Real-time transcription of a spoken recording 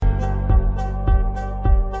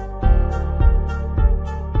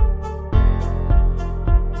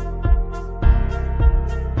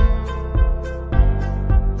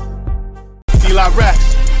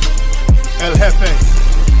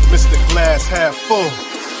half full,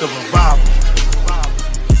 the revival.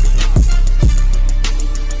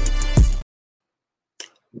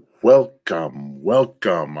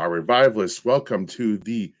 Welcome, our revivalists. Welcome to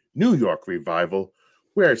the New York Revival,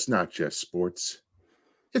 where it's not just sports,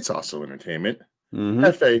 it's also entertainment.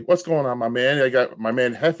 Hefe, what's going on, my man? I got my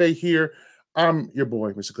man Hefe here. I'm your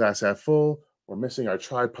boy, Mr. Glass Half Full. We're missing our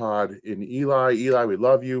tripod in Eli. Eli, we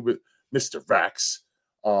love you, but Mr. Vax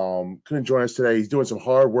couldn't join us today. He's doing some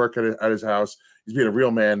hard work at his house. He's being a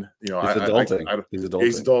real man. You know, he's adulting.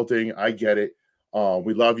 He's adulting. I get it.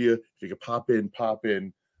 We love you. If you could pop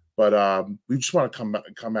in. But we just want to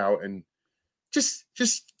come out and just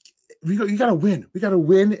you got to win. We got to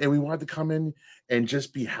win, and we want to come in and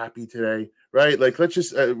just be happy today, right? Like, let's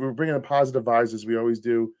just we're bringing in positive vibes as we always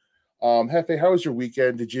do. Hefe, how was your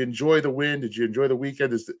weekend? Did you enjoy the win? Did you enjoy the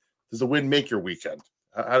weekend? Does the win make your weekend?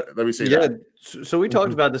 Let me say that. Yeah, so we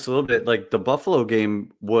talked about this a little bit. Like, the Buffalo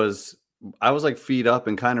game I was like feet up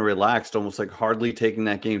and kind of relaxed, almost like hardly taking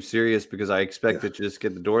that game serious because I expected to just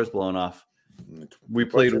get the doors blown off. We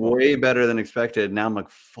played way better than expected. Now I'm like,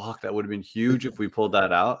 fuck, that would have been huge if we pulled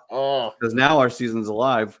that out. Because now our season's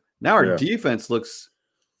alive. Now our defense looks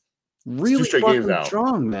really fucking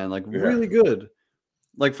strong, man. Like, really good.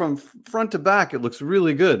 Like, from front to back, it looks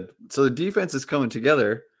really good. So the defense is coming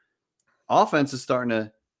together. Offense is starting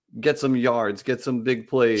to get some yards, get some big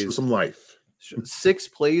plays. Show some life. 6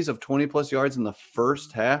 plays of 20-plus yards in the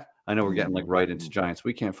first half. I know we're getting like right into Giants.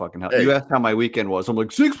 We can't fucking help. You asked how my weekend was. I'm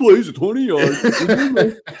like, 6 plays of 20 yards.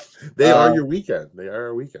 They are your weekend. They are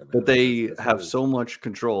our weekend. But they have so much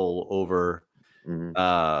control over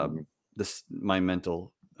my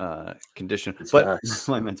mental condition.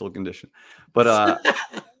 My mental condition. But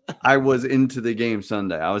I was into the game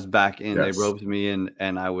Sunday. I was back in. Yes. They roped me in,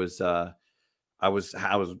 and I was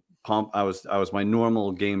pumped. I was my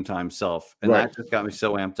normal game time self, and that just got me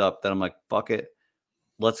so amped up that I'm like, fuck it.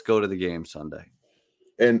 Let's go to the game Sunday.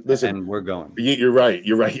 And listen, and we're going. You're right.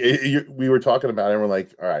 We were talking about it, and we're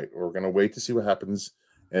like, all right, we're going to wait to see what happens,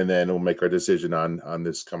 and then we'll make our decision on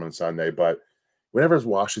this coming Sunday. But whenever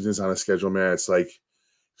Washington's on a schedule, man, it's like,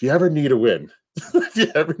 if you ever need a win,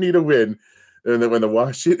 and then when the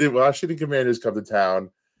Washington Commanders come to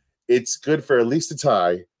town, it's good for at least a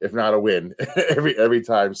tie, if not a win, every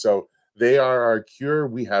time. So they are our cure.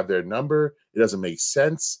 We have their number. It doesn't make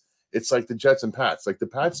sense. It's like the Jets and Pats. Like, the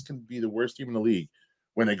Pats can be the worst team in the league.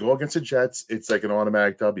 When they go against the Jets, it's like an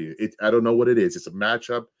automatic W. I don't know what it is. It's a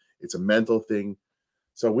matchup. It's a mental thing.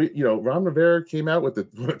 So Ron Rivera came out with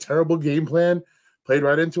a terrible game plan, played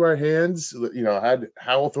right into our hands. Had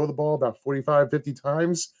Howell throw the ball about 45, 50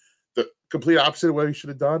 times. The complete opposite of what he should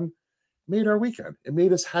have done. Made our weekend. It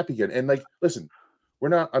made us happy again. And like, listen, we're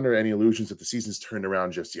not under any illusions that the season's turned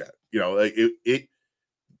around just yet.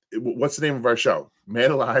 What's the name of our show?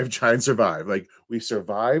 Man Alive, Giants Survive. Like, we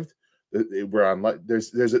survived. We're on.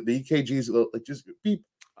 There's the EKGs like just beep.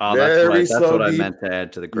 Oh, that's what I meant to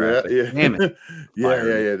add to the graphic. Yeah. Damn it. Yeah.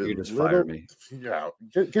 You just fired me. Yeah,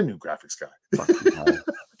 get a new graphics guy.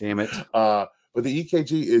 Damn it. But the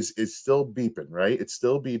EKG is still beeping, right? It's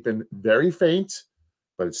still beeping, very faint,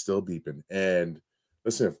 but it's still beeping. And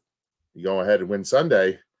listen, if you go ahead and win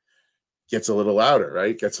Sunday, gets a little louder,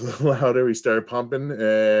 right? We start pumping,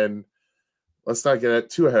 and let's not get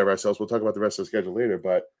too ahead of ourselves. We'll talk about the rest of the schedule later,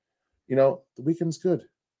 but the weekend's good.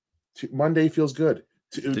 Monday feels good.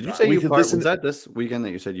 Did you say was that this weekend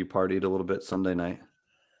that you said you partied a little bit Sunday night?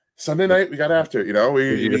 Sunday night, we got after it. We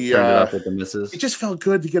turned it up with the misses. It just felt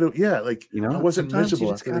good to get it. Yeah, like, I wasn't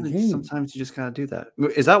miserable after the game. Sometimes you just gotta do that.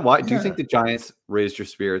 Is that why? Do you think the Giants raised your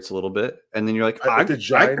spirits a little bit, and then you're like, I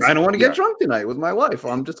don't want to get drunk tonight with my wife.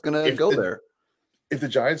 I'm just gonna go there. If the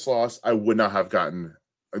Giants lost, I would not have gotten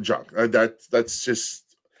drunk. That's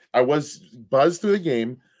just. I was buzzed through the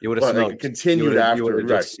game. You would have smoked. Continued after.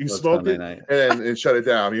 Right. You smoked it and shut it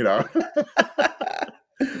down.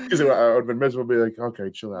 Because I would have been miserable, be like, okay,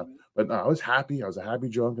 chill out. But no, I was happy. I was a happy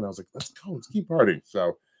drunk, and I was like, let's go. Let's keep partying.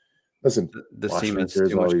 So, listen. This team has too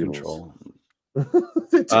much control.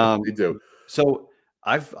 They do. So,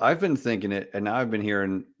 I've been thinking it, and now I've been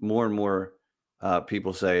hearing more and more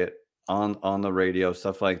people say it on the radio,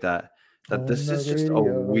 stuff like that, that this is just a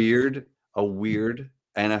weird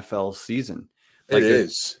NFL season. Like, it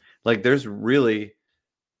is. Like, there's really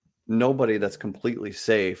nobody that's completely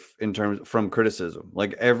safe from criticism.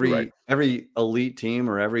 Like, every elite team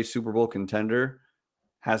or every Super Bowl contender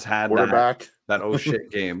has had that oh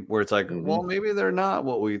shit game where it's like, well, maybe they're not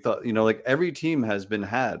what we thought. Like, every team has been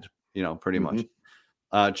had, pretty much.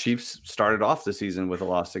 Chiefs started off the season with a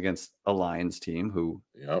loss against a Lions team who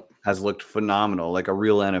has looked phenomenal, like a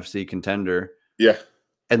real NFC contender. Yeah.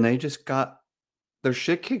 And they just got their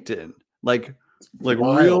shit kicked in. like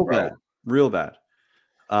Wild, real bro. bad, real bad.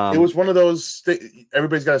 It was one of those.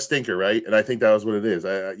 Everybody's got a stinker, right? And I think that was what it is.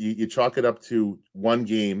 You chalk it up to one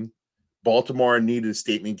game. Baltimore needed a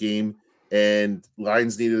statement game, and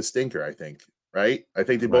Lions needed a stinker. I think, right? I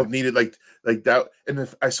think they both needed like that. And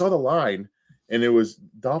if I saw the line, and it was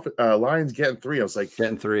Lions getting 3. I was like,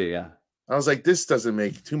 getting 3, yeah. I was like, this doesn't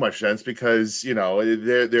make too much sense because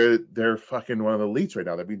they're fucking one of the elites right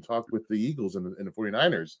now. They're being talked with the Eagles and the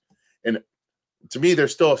 49ers, and to me, they're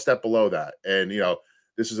still a step below that. And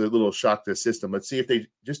this is a little shock to the system. Let's see if they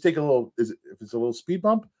just take a little. If it's a little speed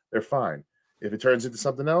bump, they're fine. If it turns into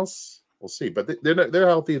something else, we'll see. But they're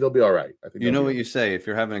healthy. They'll be all right. I think. You know what you say if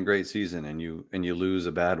you're having a great season and you lose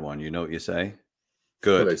a bad one. You know what you say?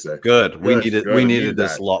 Good. What they say. Good. We needed. Good. We needed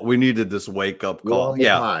this. We needed this wake up call.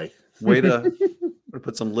 Yeah. High. Way to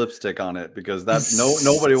put some lipstick on it because that's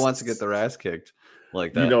nobody wants to get their ass kicked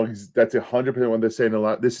like that. That's 100% what they're saying a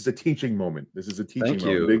lot. This is a teaching moment. This is a teaching Thank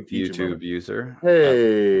moment. you, Big teaching YouTube moment. user.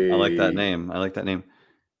 Hey, I like that name.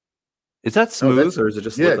 Is that smooth or is it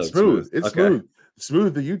just smooth? It's smooth.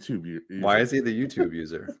 Smooth, the YouTube user. Why is he the YouTube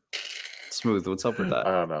user? Smooth. What's up with that?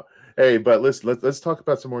 I don't know. Hey, but let's talk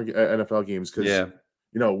about some more NFL games because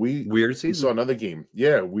weird season. We saw another game.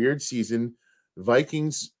 Yeah, weird season.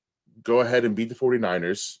 Vikings go ahead and beat the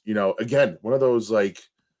 49ers. Again, one of those like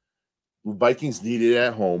Vikings needed it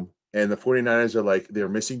at home, and the 49ers are like they're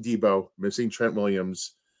missing Debo, missing Trent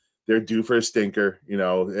Williams. They're due for a stinker,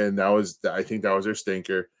 and I think that was their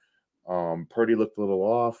stinker. Purdy looked a little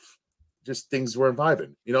off. Just things weren't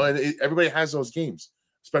vibing, and everybody has those games,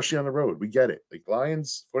 especially on the road. We get it. Like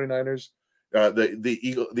Lions, 49ers, the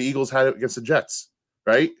Eagles had it against the Jets,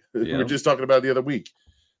 right? Yeah. We were just talking about it the other week.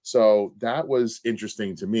 So that was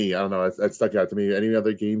interesting to me. I don't know. That stuck out to me. Any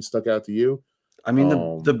other games stuck out to you? I mean,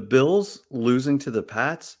 the Bills losing to the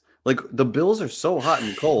Pats, like the Bills are so hot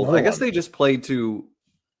and cold. I guess they just played to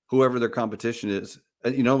whoever their competition is.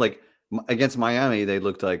 Like against Miami, they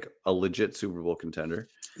looked like a legit Super Bowl contender.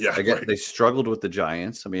 Yeah, They struggled with the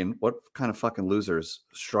Giants. I mean, what kind of fucking losers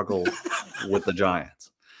struggle with the Giants?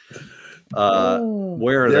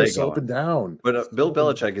 Where are they so going? Up and down. But Bill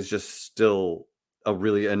Belichick is just still a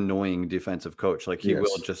really annoying defensive coach. Like he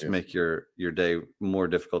will just make your day more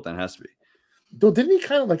difficult than it has to be. Though, didn't he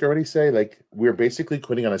kind of like already say like we're basically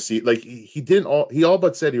quitting on a seat? Like he didn't he all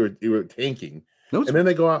but said you were tanking, and then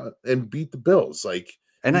they go out and beat the Bills. Like,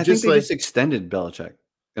 and I think they just extended Belichick.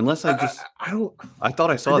 Unless I thought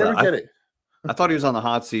I saw that. Get it. I thought he was on the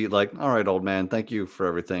hot seat. Like, all right, old man, thank you for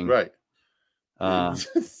everything. Right.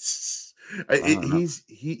 He's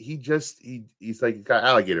like got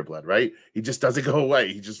alligator blood, right? He just doesn't go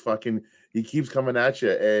away. He just he keeps coming at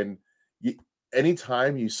you. And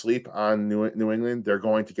anytime you sleep on New England, they're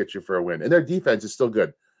going to get you for a win. And their defense is still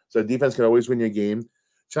good. So the defense can always win your game.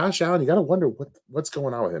 Josh Allen, you got to wonder what's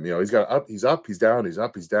going on with him. He's got up, he's up, he's down, he's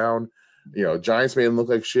up, he's down. Giants made him look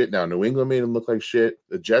like shit. Now New England made him look like shit.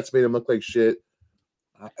 The Jets made him look like shit.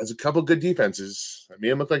 There's a couple good defenses that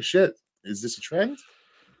made him look like shit. Is this a trend?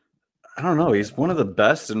 I don't know. He's one of the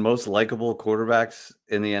best and most likable quarterbacks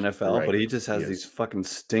in the NFL, but he just has these fucking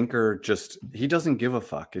stinker. He doesn't give a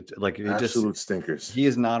fuck. Absolute stinkers. He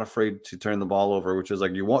is not afraid to turn the ball over, which is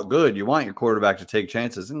like you want your quarterback to take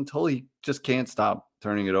chances until he just can't stop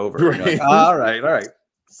turning it over. Right. Like, all right,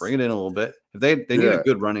 bring it in a little bit. If they need a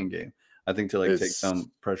good running game, I think to take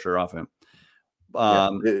some pressure off him.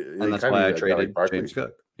 And that's why I traded James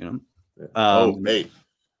Cook. Hey.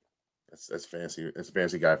 That's fancy. That's a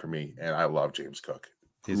fancy guy for me, and I love James Cook.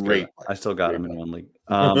 He's great. I still got him in one league.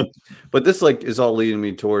 But this is all leading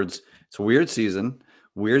me towards it's a weird season.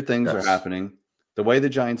 Weird things are happening. The way the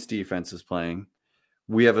Giants defense is playing,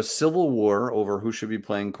 we have a civil war over who should be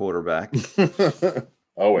playing quarterback.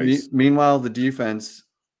 Always. Meanwhile, the defense,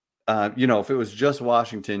 if it was just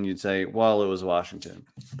Washington, you'd say, well, it was Washington.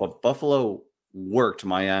 But Buffalo worked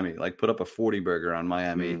Miami, put up a 40 burger on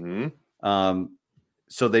Miami. Mm-hmm.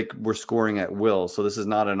 So they were scoring at will. So this is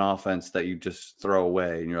not an offense that you just throw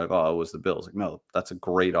away and you're like, oh, it was the Bills. No, that's a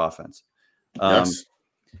great offense. Yes.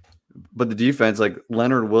 But the defense,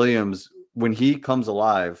 Leonard Williams, when he comes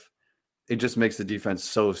alive, it just makes the defense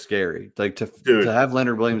so scary. To have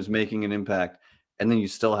Leonard Williams making an impact, and then you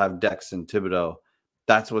still have Dex and Thibodeau.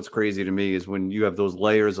 That's what's crazy to me is when you have those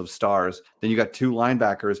layers of stars. Then you got two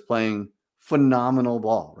linebackers playing phenomenal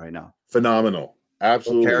ball right now. Phenomenal.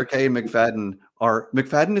 Absolutely. Karake and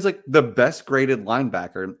McFadden is the best graded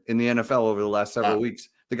linebacker in the NFL over the last several weeks.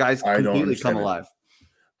 The guy's completely come alive.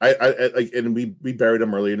 And we buried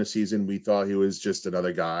him early in the season. We thought he was just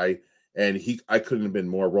another guy, and I couldn't have been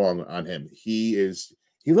more wrong on him. He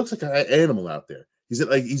looks like an animal out there.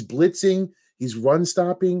 He's blitzing, he's run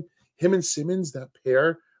stopping. him and Simmons, that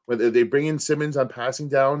pair, whether they bring in Simmons on passing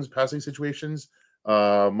downs, passing situations,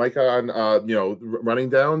 Micah on running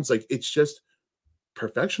downs, like it's just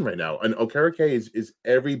perfection right now. And Okereke is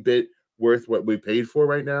every bit worth what we paid for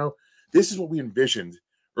right now. This is what we envisioned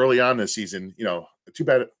early on this season. Too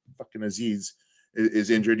bad fucking Aziz is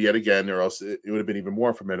injured yet again, or else it would have been even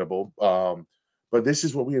more formidable. But this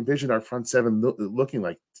is what we envisioned our front seven looking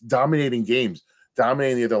like, dominating games,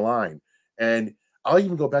 dominating the other line. And I'll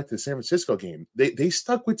even go back to the San Francisco game. They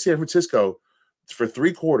stuck with San Francisco for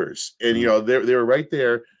 3 quarters. And, they were right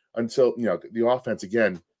there until, the offense,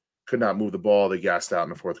 again, could not move the ball. They gassed out in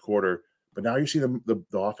the fourth quarter. But now you see the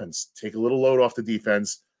offense take a little load off the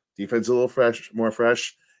defense. Defense a little more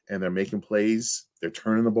fresh, and they're making plays. They're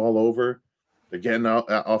turning the ball over. They're getting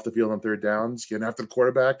off the field on third downs, getting after the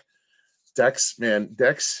quarterback. Dex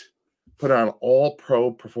put on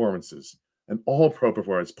all-pro performances. An all-pro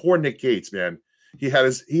performance. Poor Nick Gates, man. He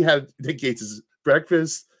had Nick Gates'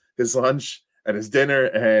 breakfast, his lunch, and his dinner,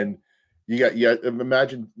 and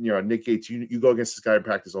imagine Nick Gates. You go against this guy in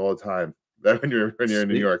practice all the time. When you're in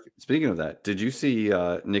New York. Speaking of that, did you see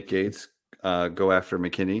Nick Gates go after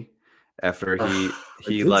McKinney after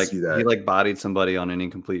he bodied somebody on an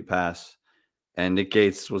incomplete pass, and Nick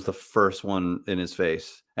Gates was the first one in his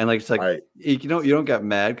face, and it's like you don't get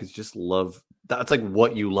mad because you just love. That's like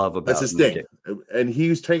what you love about. That's his Nick thing, Gates. And he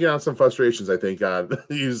was taking out some frustrations. I think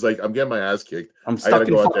he was like, "I'm getting my ass kicked. I'm stuck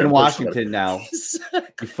in fucking Washington now. You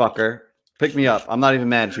fucker, pick me up. I'm not even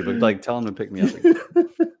mad at you, but tell him to pick me up again.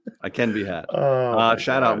 I can be had.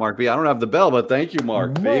 Shout out Mark B. I don't have the bell, but thank you,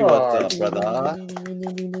 Mark B. What's up, brother?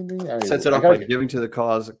 Sets it off by giving to the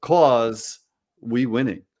cause we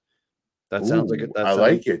winning. That sounds like it.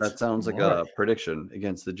 Like it. That sounds like a prediction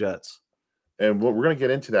against the Jets. And we're going to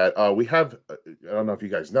get into that. We have, I don't know if you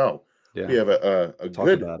guys know, we have a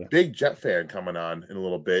good big Jet fan coming on in a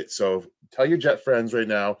little bit. So tell your Jet friends right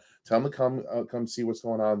now. Tell them to come see what's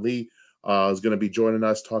going on. Lee is going to be joining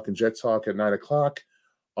us talking Jet Talk at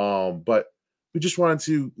 9:00. But we just wanted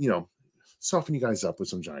to, soften you guys up with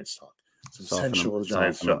some Giants talk. Some sensual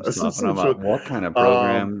Giants talk. What kind of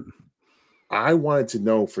program? I wanted to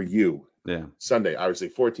know for you. Yeah. Sunday, obviously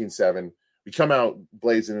 14-7. We come out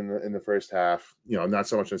blazing in the first half, not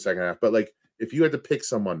so much in the second half. But if you had to pick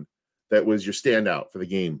someone that was your standout for the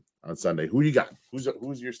game on Sunday, who you got? Who's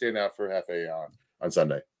your standout for half A on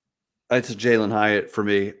Sunday? It's Jalen Hyatt for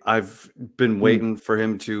me. I've been waiting for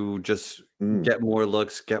him to just get more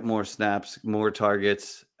looks, get more snaps, more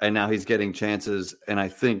targets, and now he's getting chances. And I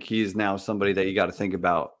think he's now somebody that you got to think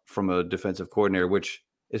about from a defensive coordinator, which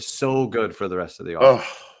is so good for the rest of the offense.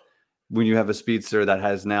 When you have a speedster that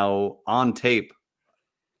has now on tape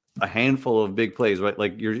a handful of big plays, right?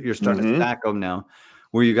 Like you're starting to stack them now,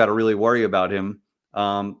 where you got to really worry about him.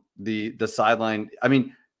 The sideline. I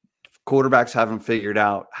mean, quarterbacks haven't figured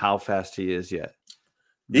out how fast he is yet.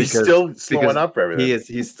 He's still slowing up for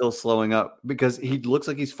everything. He's still slowing up because he looks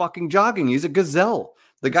like he's fucking jogging. He's a gazelle.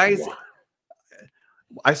 The guy is.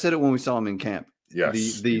 I said it when we saw him in camp.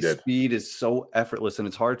 Yes, the speed is so effortless and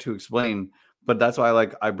it's hard to explain. But that's why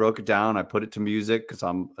I broke it down. I put it to music because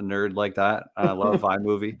I'm a nerd like that. I love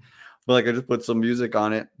iMovie. But I just put some music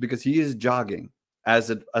on it because he is jogging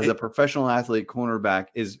as a professional athlete. Cornerback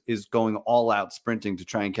is going all out sprinting to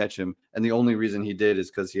try and catch him. And the only reason he did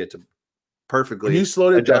is because he had to perfectly. When you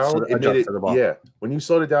slowed it down, when you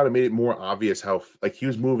slowed it down, it made it more obvious how he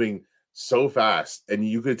was moving so fast, and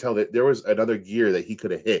you could tell that there was another gear that he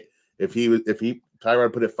could have hit if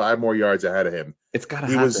Tyrod put it 5 more yards ahead of him. It's got to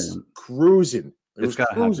happen. He was cruising. It's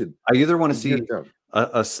got to happen. I either want to see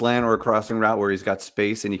a slant or a crossing route where he's and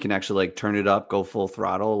space and he can actually turn it up, go full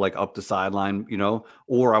throttle, up the sideline,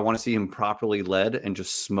 or I want to see him properly led and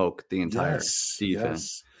just smoke the entire defense.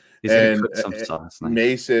 Yes. He's gonna cook some sauce.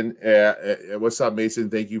 Mason, what's up, Mason?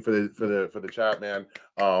 Thank you for the chat, man.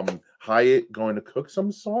 Hyatt going to cook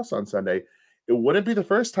some sauce on Sunday. It wouldn't be the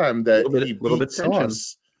first time that he beat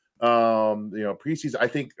sauce. Preseason. I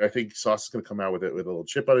think Sauce is going to come out with a little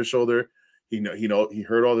chip on his shoulder. He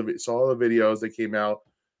heard saw all the videos that came out.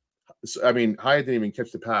 So, I mean, Hyatt didn't even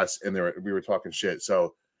catch the pass, and we were talking shit.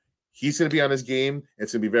 So he's going to be on his game.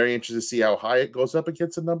 It's going to be very interesting to see how Hyatt goes up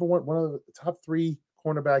against the number one of the top 3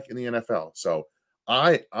 cornerback in the NFL. So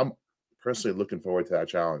I'm personally looking forward to that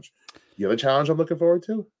challenge. The other challenge I'm looking forward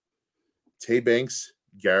to: Tay Banks,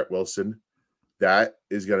 Garrett Wilson. That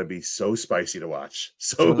is going to be so spicy to watch.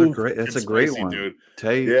 So great. That's a great one, dude.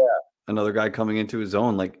 Tay, another guy coming into his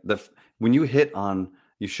own. When you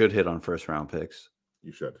you should hit on first round picks.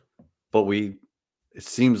 You should. But it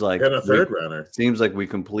seems like a third rounder. Seems like we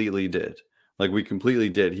completely did. We completely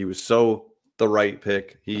did. He was so the right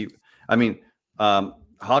pick.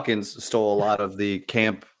 Hawkins stole a lot of the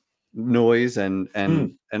camp noise and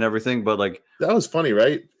everything, but like that was funny,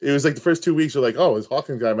 right? It was like the first 2 weeks were like, oh, this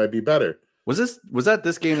Hawkins guy might be better. Was that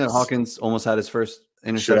this game that Hawkins almost had his first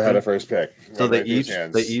interception? Should have had a first pick. So they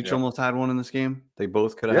each almost had one in this game. They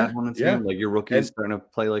both could have had one in this game. Like your rookies starting to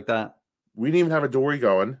play like that. We didn't even have a Dory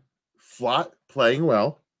going. Flott playing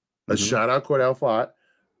well. A shout out Cordell Flott.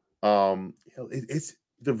 It's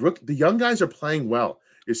the young guys are playing well.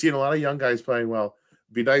 You're seeing a lot of young guys playing well.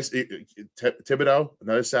 Be nice. Thibodeau,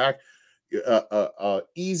 another sack.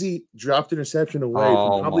 Easy dropped interception away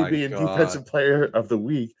from probably being defensive player of the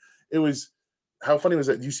week. It was how funny was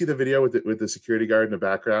that? Do you see the video with the security guard in the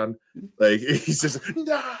background? Like he's just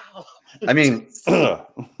no. I mean, yeah,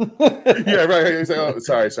 right. He's like, oh,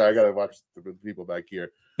 sorry, I gotta watch the people back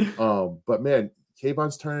here. But man,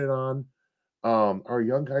 Kayvon's turning it on. Our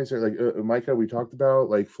young guys are like Micah. We talked about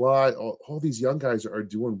like Fly. All these young guys are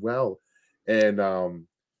doing well, and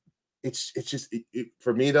it's just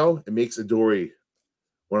for me though. It makes Adoree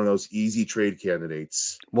one of those easy trade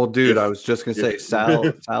candidates. Well, dude, I was just gonna say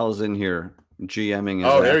Sal's in here GMing.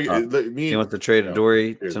 He wants to trade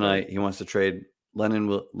Adoree tonight. He wants to trade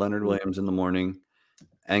Leonard Williams in the morning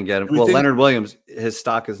and get him. Well, Leonard Williams, his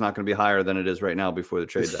stock is not going to be higher than it is right now before the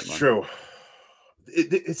trade deadline. True.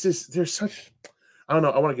 It's just there's such. I don't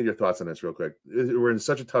know. I want to get your thoughts on this real quick. We're in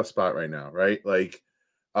such a tough spot right now, right? Like,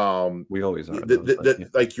 we always are. Like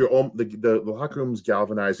the locker room's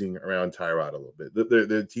galvanizing around Tyrod a little bit.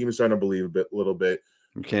 The team is starting to believe a little bit.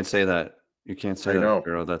 You can't say that. You can't say that,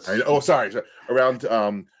 girl. That's sorry. Around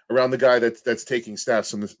the guy that's taking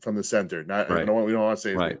snaps from the center. Not right. We don't want to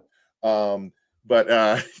say right. But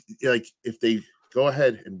like if they go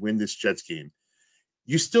ahead and win this Jets game,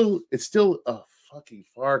 it's still a fucking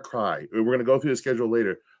far cry. We're gonna go through the schedule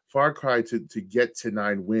later. Far cry to get to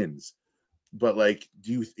 9 wins. But like,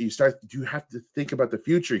 do you have to think about the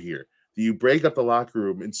future here? Do you break up the locker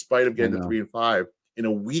room in spite of getting to 3-5 in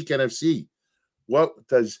a weak NFC? What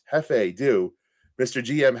does Hefe do, Mr.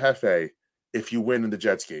 GM Hefe, if you win in the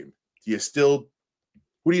Jets game? Do you still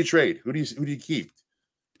who do you trade? Who do you keep?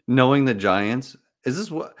 Knowing the Giants, is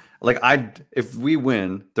this what if we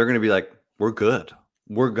win, they're gonna be like, we're good.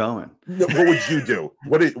 We're going. No, what would you do?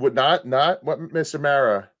 Not what Mr.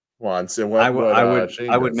 Mara wants and what I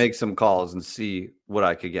would make some calls and see what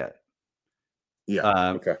I could get.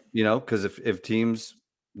 Yeah. Okay. Because if teams,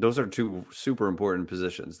 those are 2 super important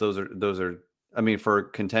positions. Those are. I mean, for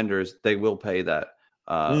contenders, they will pay that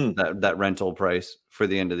that rental price for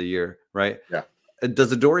the end of the year, right? Yeah.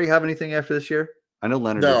 Does Adoree have anything after this year? I know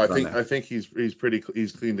Leonard. No, I think he's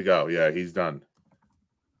clean to go. Yeah, he's done.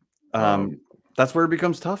 That's where it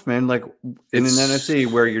becomes tough, man. Like in an NFC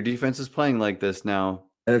where your defense is playing like this now.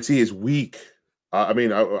 NFC is weak. I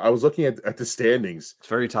mean, I was looking at the standings. It's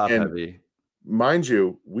very top heavy. Mind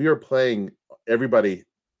you, we are playing everybody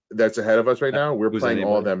that's ahead of us right now. We're playing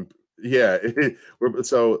all of them. Yeah.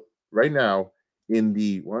 So right now in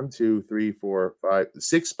the 1, 2, 3, 4, 5,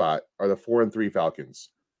 6 spot are the 4-3 Falcons.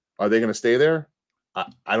 Are they going to stay there?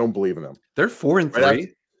 I don't believe in them. They're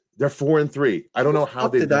 4-3. They're 4-3. I don't know how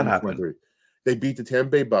did that happen. They beat the Tampa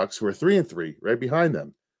Bay Bucks, who are 3-3, right behind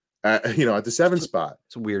them. At the 7th spot.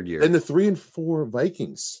 It's a weird year. And the 3-4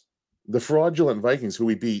 Vikings, the fraudulent Vikings, who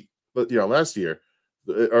we beat, last year,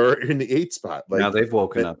 are in the 8th spot. Now they've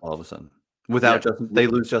woken up all of a sudden. Without Justin, they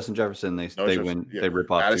lose Justin Jefferson. They win. Yeah. They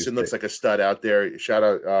rip off. Addison looks like a stud out there. Shout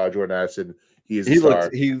out Jordan Addison. He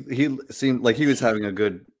seemed like he was having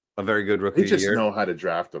a very good rookie year. He just know how to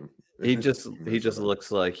draft him. He just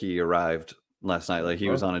looks like he arrived last night. Like he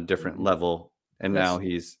was on a different level, and now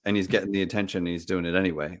he's getting the attention. He's doing it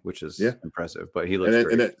anyway, which is impressive. But he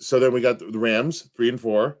looks great. So then we got the Rams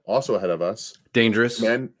 3-4, also ahead of us. Dangerous.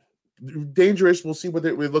 Dangerous. We'll see what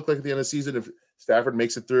we look like at the end of the season. If Stafford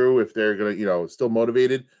makes it through, if they're gonna, still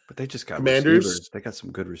motivated. But they just got Commanders. Receivers. They got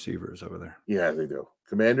some good receivers over there. Yeah, they do.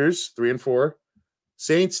 Commanders 3-4,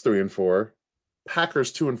 Saints 3-4,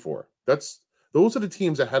 Packers 2-4. Those are the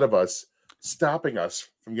teams ahead of us, stopping us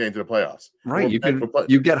from getting to the playoffs. Right. You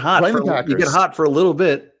get hot for a little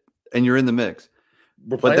bit, and you're in the mix.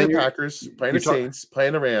 We're playing the Packers, playing the Saints,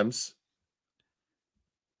 playing the Rams.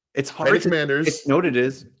 It's hard. Commanders.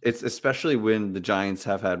 It's especially when the Giants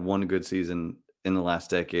have had one good season in the last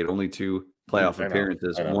decade, only 2 playoff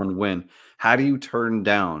appearances, 1 win. How do you turn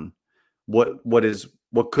down what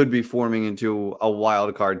could be forming into a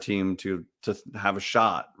wild card team to have a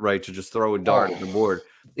shot, right? To just throw a dart at the board,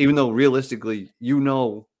 even though realistically,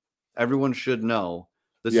 everyone should know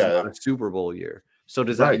this is not a Super Bowl year. So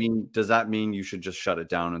does that mean you should just shut it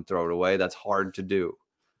down and throw it away? That's hard to do.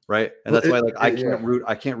 Right. And that's why I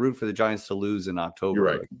can't root for the Giants to lose in October.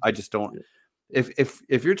 You're right. I just don't.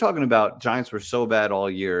 If you're talking about Giants were so bad all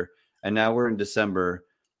year, and now we're in December,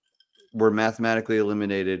 we're mathematically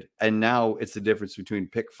eliminated, and now it's the difference between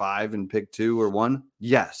pick 5 and pick 2 or 1.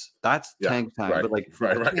 Yes, that's tank time. Right, but like,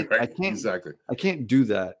 right. I can't Exactly. I can't do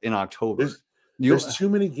that in October. There's too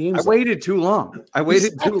many games. I waited too long. I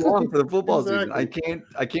waited too long for the football season. Exactly.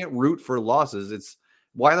 I can't root for losses. It's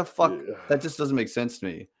why the fuck that just doesn't make sense to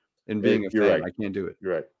me. In being a fan, right. I can't do it.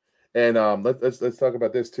 You're right. And let's talk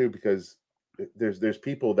about this too, because there's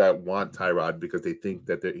people that want Tyrod because they think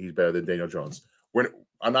that he's better than Daniel Jones. We're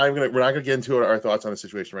not gonna get into our thoughts on the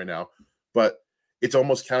situation right now, but it's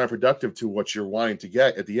almost counterproductive to what you're wanting to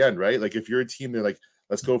get at the end, right? Like if you're a team, they're like,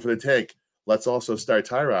 let's go for the tank. Let's also start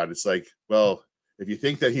Tyrod. It's like, well, if you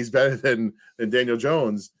think that he's better than Daniel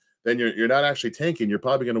Jones, then you're not actually tanking. You're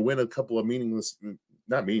probably going to win a couple of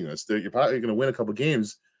not meaningless. You're probably going to win a couple of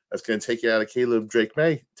games that's going to take you out of Caleb Drake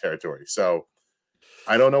May territory. So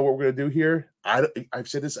I don't know what we're going to do here. I've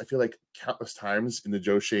said this, I feel like countless times in the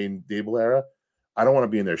Joe Shane Dable era. I don't want to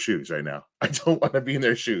be in their shoes right now. I don't want to be in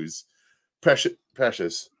their shoes. Precious.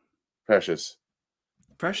 The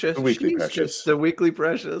weekly Precious. The weekly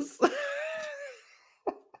Precious.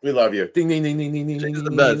 We love you. Ding, ding, ding, ding, ding, ding, ding, the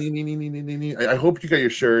ding, best. ding, ding, ding, ding, ding, ding. I hope you got your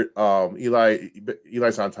shirt.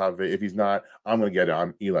 Eli's on top of it. If he's not, I'm going to get it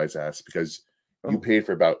on Eli's ass because you paid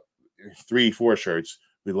for about 3-4 shirts.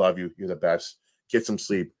 We love you. You're the best. Get some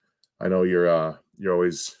sleep. I know you're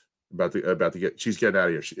always about to get. She's getting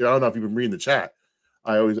out of here. I don't know if you've been reading the chat.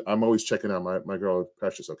 I'm always checking out my girl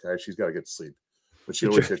Precious. Okay, she's got to get to sleep, but she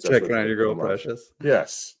always hits checking on your girl Precious.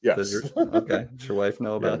 Yes. Does your wife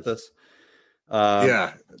know about this?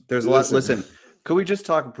 Yeah, there's a lot. Listen, could we just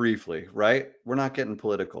talk briefly? Right, we're not getting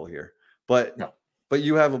political here, but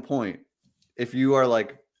you have a point. If you are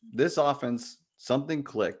like this offense, something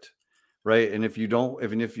clicked, right? And if you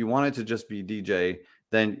want it to just be DJ,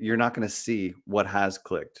 then you're not going to see what has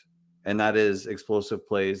clicked, and that is explosive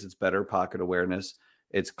plays. It's better pocket awareness.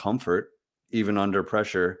 It's comfort, even under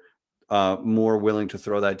pressure. More willing to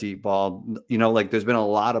throw that deep ball. Like there's been a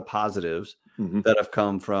lot of positives that have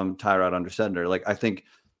come from Tyrod under center. Like I think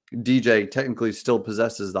DJ technically still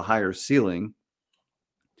possesses the higher ceiling,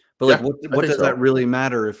 but what does that really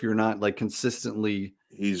matter if you're not like consistently?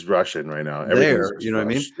 He's rushing right now. There, you know what I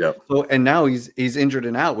mean? Yep. So and now he's injured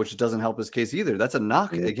and out, which doesn't help his case either. That's a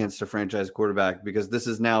knock against a franchise quarterback because this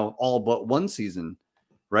is now all but one season,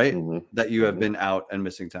 right? That you have been out and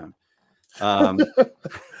missing time.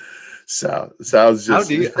 Sal's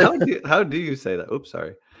just how do you say that? Oops,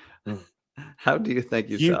 sorry. How do you thank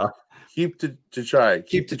you, Sal? Keep to try.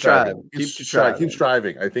 Keep to try. Keep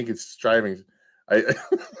striving. I think it's striving.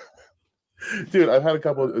 Dude, I've had a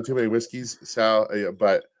couple of too many whiskeys, Sal,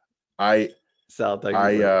 but Sal,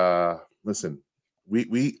 thank you. Listen,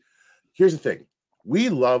 we here's the thing. We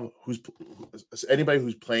love anybody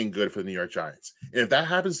who's playing good for the New York Giants. And if that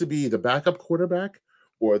happens to be the backup quarterback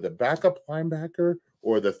or the backup linebacker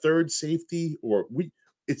or the third safety, we're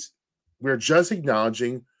just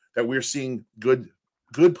acknowledging that we're seeing good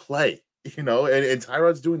play, and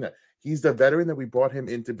Tyrod's doing that. He's the veteran that we brought him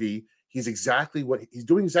in to be. He's doing exactly what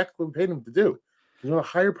we paid him to do. He's one of the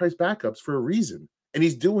higher priced backups for a reason, and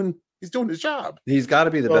he's doing his job. He's got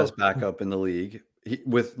to be the best backup in the league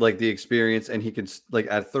with like the experience, and he could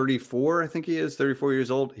at 34, I think he is 34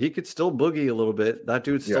 years old. He could still boogie a little bit. That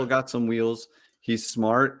dude's still got some wheels. He's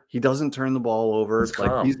smart. He doesn't turn the ball over.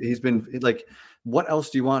 He's been like. What else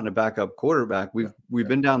do you want in a backup quarterback? We've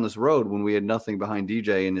been down this road when we had nothing behind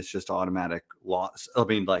DJ, and it's just automatic loss. I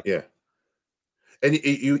mean, And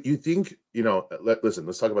you think listen.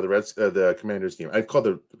 Let's talk about the Commanders game. I've called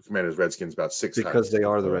the Commanders Redskins about 6 times because they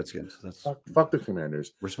are the Redskins. That's fuck the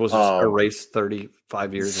Commanders. We're supposed to erase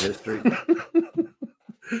 35 years of history.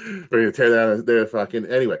 We're gonna tear down their fucking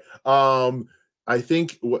anyway. I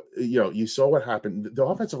think you saw what happened. The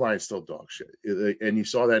offensive line is still dog shit, and you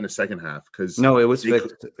saw that in the second half because it was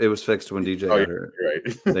fixed. It was fixed when DJ got hurt.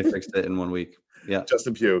 Right, they fixed it in 1 week. Yeah,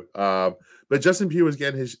 Justin Pugh. But Justin Pugh was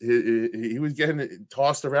getting he was getting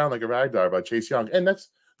tossed around like a ragdoll by Chase Young, and that's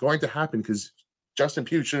going to happen because Justin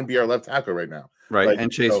Pugh shouldn't be our left tackle right now. Right,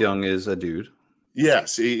 and Chase Young is a dude.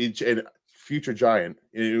 Yes, and future Giant.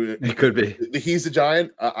 It could be. He's the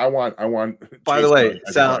Giant. I want. By the way,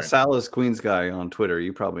 Sal is Queens guy on Twitter.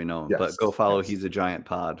 You probably know him, but go follow. Yes. He's a Giant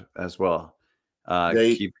pod as well.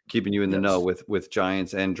 Keeping you in the know with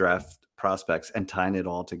Giants and draft prospects and tying it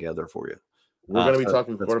all together for you. We're going to be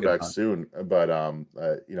talking quarterbacks soon, but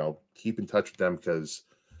keep in touch with them because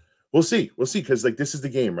we'll see because this is the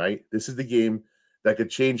game, right? This is the game that could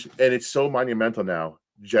change, and it's so monumental now.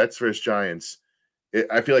 Jets versus Giants.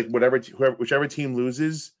 I feel like whichever team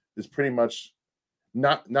loses is pretty much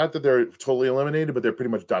not that they're totally eliminated, but they're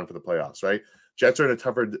pretty much done for the playoffs, right? Jets are in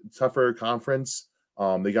a tougher conference.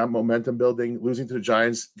 They got momentum building. Losing to the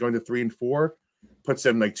Giants, going to 3-4, puts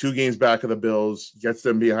them like 2 games back of the Bills, gets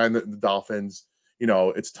them behind the Dolphins.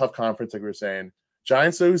 It's a tough conference, like we were saying.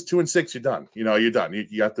 Giants lose 2-6, you're done. You're done.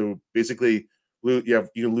 You have to basically lose.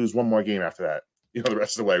 You lose one more game after that. The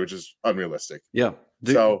rest of the way, which is unrealistic. Yeah.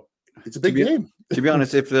 So it's a big game. To be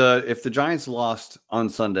honest, if the Giants lost on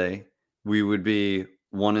Sunday, we would be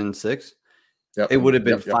 1-6. Yep. It would have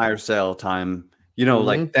been fire sale time.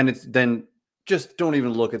 Like then just don't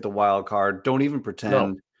even look at the wild card. Don't even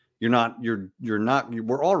pretend you're not.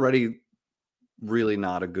 We're already really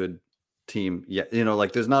not a good team yet.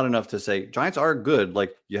 Like there's not enough to say Giants are good.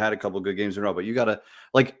 Like you had a couple good games in a row, but you gotta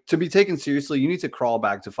to be taken seriously. You need to crawl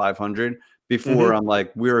back to 500 before I'm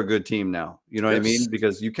like we're a good team now. You know what I mean?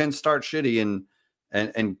 Because you can start shitty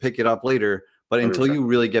and pick it up later. But until 100%. You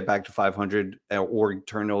really get back to 500 or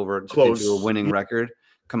turn over into a winning record,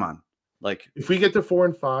 come on. Like if we get to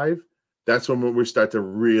 4-5, that's when we start to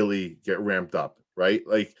really get ramped up, right?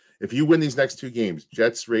 Like if you win these next 2 games,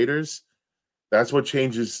 Jets, Raiders, that's what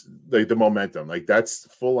changes the momentum. Like that's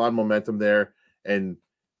full on momentum there. And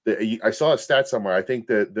I saw a stat somewhere. I think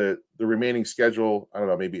the remaining schedule, I don't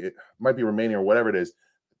know, maybe it might be remaining or whatever it is.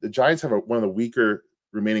 The Giants have one of the weaker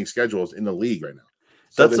remaining schedules in the league right now.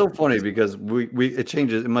 That's so funny because it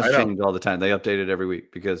changes. It must change all the time. They update it every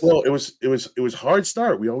week because it was hard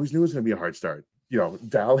start. We always knew it was going to be a hard start.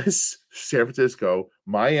 Dallas, San Francisco,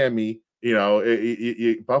 Miami,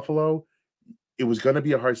 Buffalo. It was going to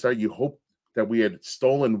be a hard start. You hope that we had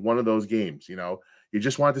stolen one of those games. You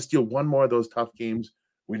just wanted to steal one more of those tough games.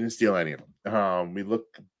 We didn't steal any of them.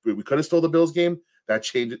 We could have stole the Bills game. That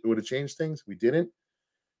changed. It would have changed things. We didn't.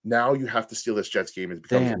 Now you have to steal this Jets game. It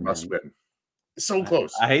becomes a must win. So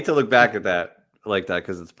close. I hate to look back at that like that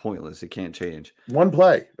because it's pointless. It can't change. One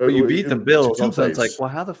play. But you beat the Bills. So it's like, well,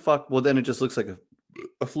 how the fuck? Well, then it just looks like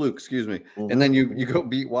a fluke, excuse me. Mm-hmm. And then you go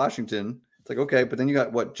beat Washington. It's like, okay, but then you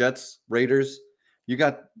got what? Jets, Raiders. You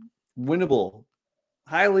got winnable,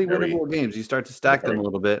 highly winnable games. You start to stack them a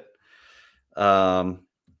little bit. It's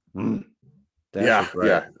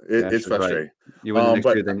frustrating. Right. You win the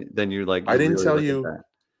next year, then you like. I didn't tell you.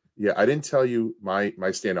 Yeah, I didn't tell you my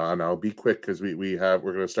standout, and I'll be quick because we're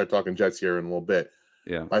going to start talking Jets here in a little bit.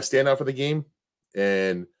 Yeah, my standout for the game,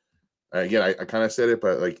 and again, I kind of said it,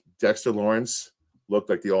 but like Dexter Lawrence looked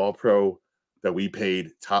like the All-Pro that we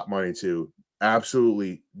paid top money to.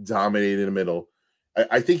 Absolutely dominated in the middle.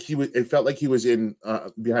 I think it felt like he was in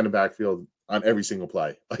behind the backfield on every single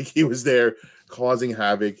play. Like he was there causing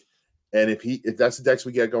havoc, and if that's the Dex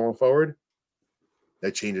we get going forward.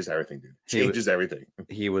 That changes everything, dude. Changes everything.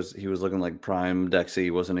 He was looking like prime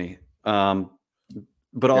Dexy, wasn't he?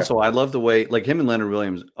 But also, I love the way like him and Leonard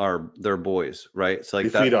Williams they're boys, right? So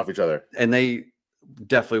like they feed off each other, and they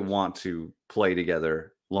definitely want to play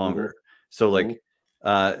together longer. Mm-hmm. So like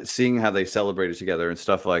seeing how they celebrated together and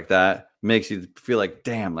stuff like that makes you feel like,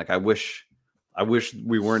 damn, like I wish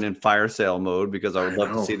we weren't in fire sale mode because I would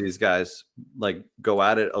love to see these guys like go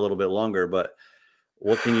at it a little bit longer. But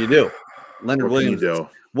what can you do? Leonard Williams.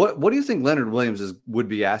 What do you think Leonard Williams would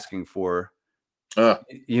be asking for? Right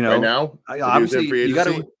now, obviously you got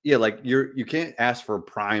to. Yeah, like you can't ask for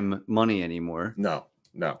prime money anymore. No.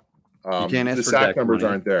 You can't ask the for sack numbers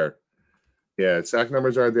aren't there. Yeah, sack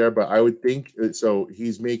numbers aren't there, but I would think so.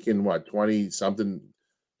 He's making what 20-something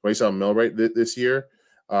mil right this year.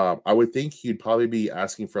 I would think he'd probably be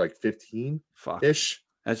asking for like 15-ish.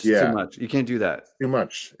 That's just too much. You can't do that. Too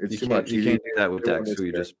much. It's too much. You can't do that with Dex. So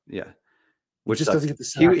you just which just doesn't get the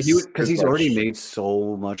sacks. He because he's already made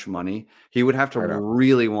so much money. He would have to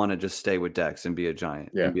really want to just stay with Dex and be a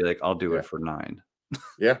Giant and be like, I'll do it for 9.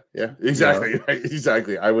 Yeah, exactly.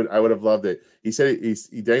 Exactly. I would have loved it. He said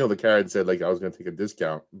he dangled the carrot and said like I was going to take a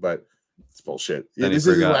discount, but it's bullshit. This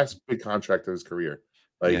is his last big contract of his career.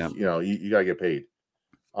 Like you gotta get paid.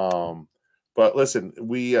 But listen,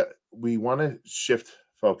 we want to shift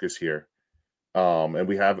focus here, and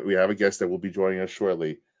we have a guest that will be joining us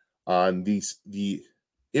shortly on the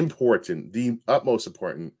utmost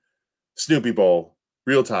important Snoopy Bowl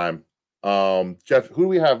real time. Jeff, who do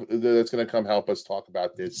we have that's going to come help us talk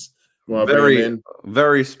about this?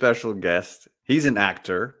 Very special guest. He's an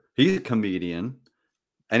actor. He's a comedian.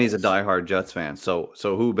 And he's a diehard Jets fan. So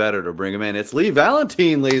who better to bring him in? It's Lee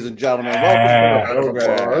Valentin, ladies and gentlemen. Welcome.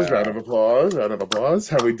 Round of applause.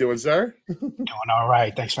 How we doing, sir? Doing all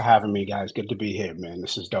right. Thanks for having me, guys. Good to be here, man.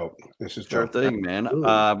 This is dope. Sure thing, man.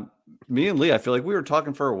 Me and Lee, I feel like we were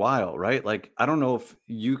talking for a while, right? Like, I don't know if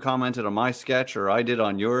you commented on my sketch or I did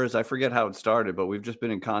on yours. I forget how it started, but we've just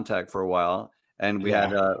been in contact for a while. and we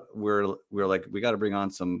had we're like, we got to bring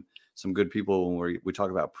on some good people when we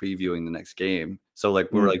talk about previewing the next game. So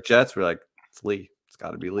like we're like Jets, we're like, it's Lee. It's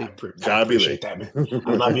got to be Lee. I appreciate that, man.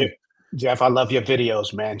 I love you, Jeff. I love your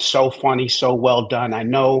videos, man. So funny, so well done. I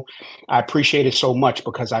know I appreciate it so much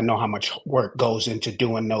because I know how much work goes into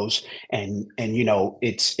doing those, and you know,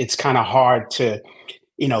 it's kind of hard to,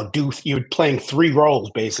 you know, you're playing 3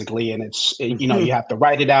 roles basically, and it's, you know, you have to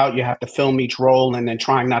write it out, you have to film each role, and then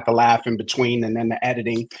trying not to laugh in between, and then the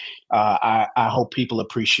editing. I hope people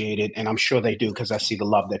appreciate it, and I'm sure they do because I see the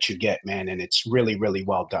love that you get, man, and it's really, really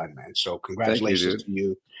well done, man. So congratulations to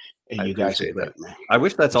you. And you guys are great, man. I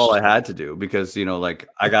wish that's all I had to do because, you know, like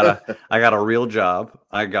I got a real job,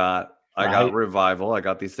 I got Revival, I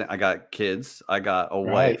got these things, I got kids, I got a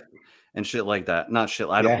wife. And shit like that. Not shit.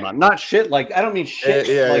 I don't not shit like, I don't mean shit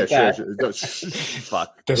like that.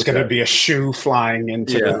 Fuck. There's gonna be a shoe flying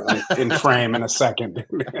into in frame in a second.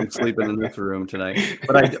 I'm sleeping in this room tonight.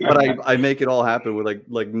 But I make it all happen with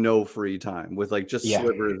like no free time, with like just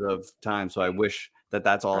slivers of time. So I wish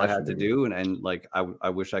that's all I had to do. And like I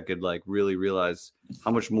wish I could like really realize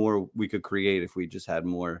how much more we could create if we just had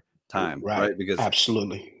more time. Right. Because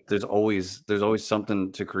absolutely there's always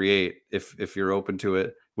something to create if you're open to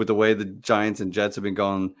it. With the way the Giants and Jets have been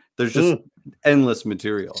going, there's just endless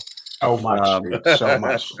material. So much, so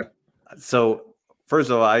much. So first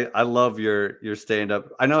of all, I love your stand-up.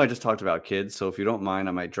 I know I just talked about kids, so if you don't mind,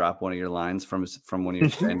 I might drop one of your lines from one of your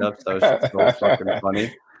stand-ups. That was so fucking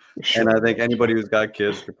funny. Sure. And I think anybody who's got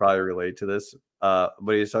kids could probably relate to this. But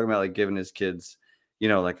he's talking about like giving his kids, you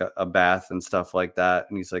know, like a bath and stuff like that.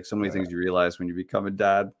 And he's like, so many things you realize when you become a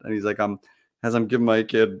dad. And he's like, as I'm giving my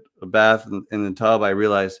kid a bath in the tub, I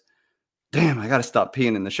realize, damn, I got to stop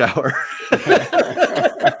peeing in the shower.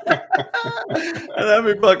 And I'd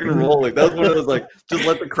be fucking rolling. That was one of those, like, just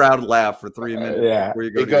let the crowd laugh for 3 minutes. Yeah.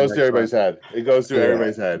 It goes through everybody's head. It goes through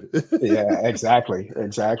everybody's head. Yeah, exactly.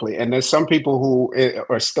 And there's some people who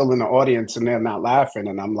are still in the audience and they're not laughing.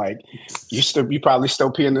 And I'm like, you probably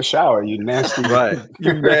still pee in the shower, you nasty. Right.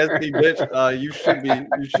 You nasty bitch. You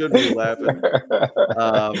should be laughing.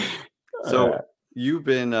 So you've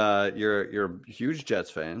been you're a huge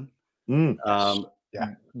Jets fan.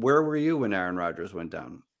 Where were you when Aaron Rodgers went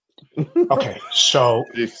down? Okay, so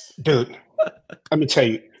dude, let me tell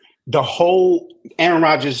you, the whole Aaron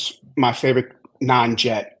Rodgers, my favorite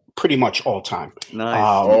non-Jet, pretty much all time.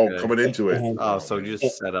 Nice. Coming into it. So you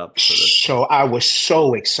just set up for this. So I was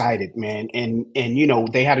so excited, man. And you know,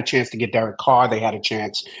 they had a chance to get Derek Carr. They had a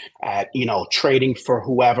chance at, you know, trading for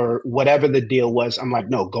whatever the deal was. I'm like,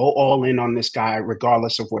 no, go all in on this guy,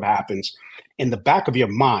 regardless of what happens. In the back of your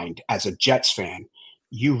mind, as a Jets fan,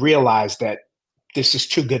 you realize that this is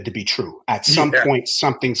too good to be true. At some point,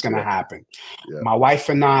 something's going to happen. Yeah. My wife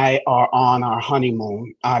and I are on our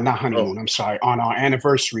honeymoon, on our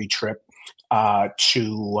anniversary trip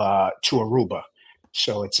to Aruba.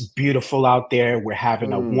 So it's beautiful out there. We're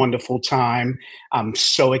having a wonderful time. I'm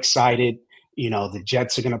so excited. You know, the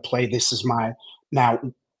Jets are going to play. Now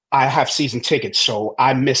I have season tickets, so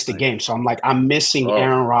I missed the game. So I'm like, I'm missing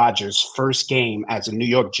Aaron Rodgers' first game as a New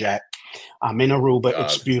York Jet. I'm in Aruba.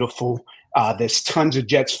 It's beautiful. There's tons of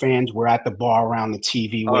Jets fans. We're at the bar around the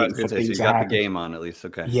TV waiting for things to happen. You got the game on at least,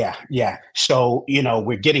 okay? Yeah. So you know,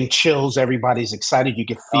 we're getting chills. Everybody's excited. You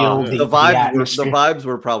can feel the vibes. The vibes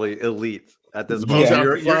were probably elite at this moment.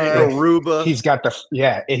 You're in Aruba. He's got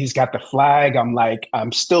the flag. I'm like,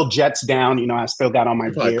 I'm still Jets down. You know, I still got on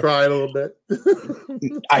my gear. I cried a little bit.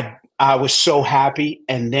 I was so happy,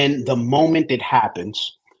 and then the moment it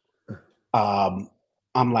happens, I'm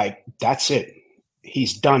like, that's it.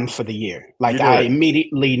 He's done for the year. Like I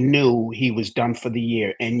immediately knew he was done for the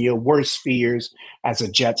year. And your worst fears as a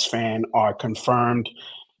Jets fan are confirmed.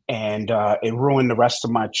 And it ruined the rest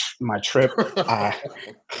of my trip.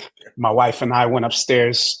 My wife and I went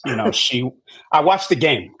upstairs. You know, I watched the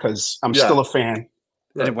game because I'm still a fan.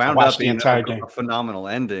 And it wound up being a phenomenal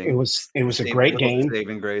ending. It was a great game.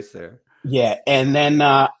 Saving grace there. Yeah. And then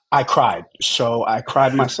I cried. So I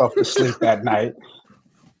cried myself to sleep that night.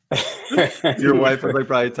 Your wife was like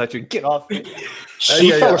probably touching. Get off me.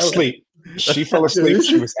 She fell asleep. She fell asleep.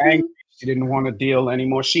 She was angry. She didn't want to deal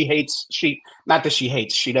anymore. She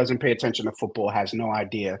doesn't pay attention to football, has no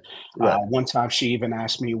idea. Right. One time she even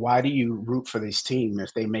asked me, why do you root for this team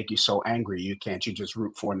if they make you so angry? Can't you just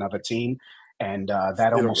root for another team? And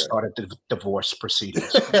that almost started the divorce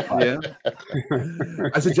proceedings. Yeah.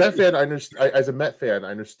 As a Jet fan, as a Met fan,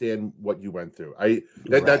 I understand what you went through.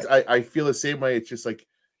 I feel the same way. It's just like,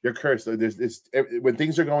 you're cursed. There's this when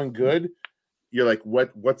things are going good, you're like,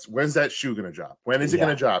 when's that shoe gonna drop? When is it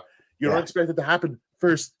gonna drop? You don't expect it to happen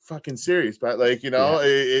first fucking series, but like,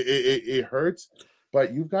 it hurts.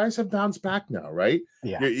 But you guys have bounced back now, right?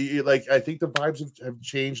 Yeah. You like, I think the vibes have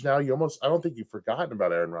changed now. I don't think you've forgotten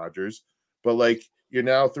about Aaron Rodgers, but like, you're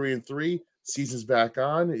now 3-3. Season's back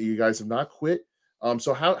on. You guys have not quit.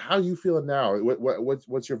 So how you feeling now?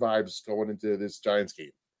 What's your vibes going into this Giants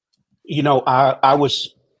game? I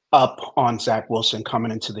was up on Zach Wilson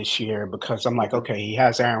coming into this year because I'm like, okay, he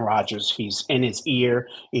has Aaron Rodgers. He's in his ear.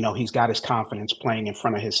 He's got his confidence playing in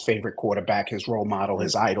front of his favorite quarterback, his role model,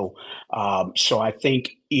 his idol. So I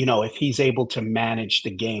think, if he's able to manage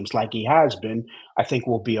the games like he has been, I think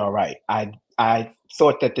we'll be all right. I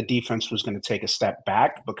thought that the defense was going to take a step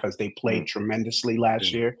back because they played tremendously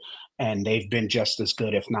last year, and they've been just as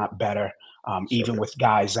good, if not better, even with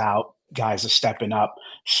guys out. Guys are stepping up.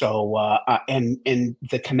 So, and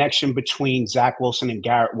the connection between Zach Wilson and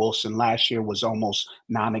Garrett Wilson last year was almost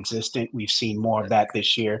non-existent. We've seen more of that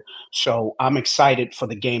this year. So I'm excited for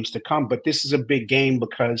the games to come. But this is a big game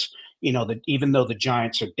because, even though the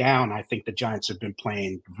Giants are down, I think the Giants have been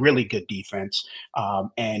playing really good defense.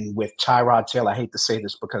 And with Tyrod Taylor, I hate to say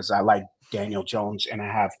this because I like Daniel Jones, and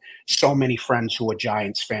I have so many friends who are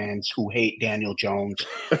Giants fans who hate Daniel Jones.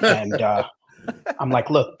 And I'm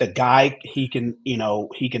like, look, the guy, he can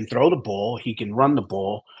throw the ball, he can run the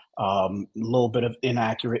ball, a little bit of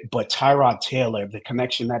inaccurate, but Tyrod Taylor, the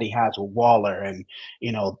connection that he has with Waller and,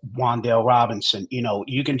 Wan'Dale Robinson,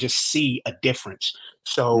 you can just see a difference.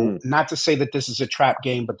 So not to say that this is a trap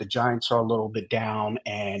game, but the Giants are a little bit down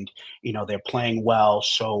and, they're playing well.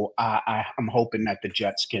 So I'm hoping that the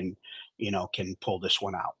Jets can pull this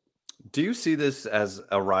one out. Do you see this as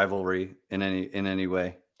a rivalry in any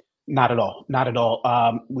way? Not at all. Not at all.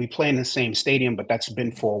 We play in the same stadium, but that's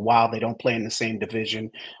been for a while. They don't play in the same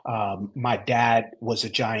division. My dad was a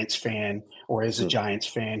Giants fan or is a Giants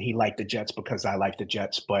fan. He liked the Jets because I like the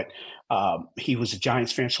Jets, but he was a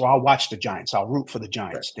Giants fan. So I'll watch the Giants. I'll root for the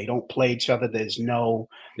Giants. They don't play each other. There's no,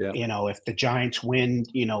 if the Giants win,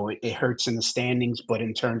 it hurts in the standings, but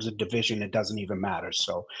in terms of division, it doesn't even matter.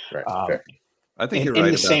 So, I think you're in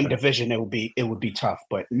right the same that. division, it would be tough,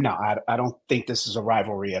 but no, I don't think this is a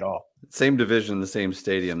rivalry at all. Same division, the same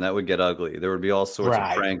stadium, that would get ugly. There would be all sorts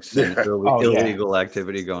of pranks and illegal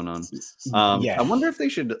activity going on. I wonder if they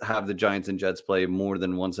should have the Giants and Jets play more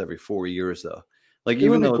than once every 4 years, though. Like,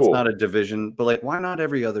 even though it's not a division, but like, why not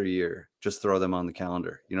every other year? Just throw them on the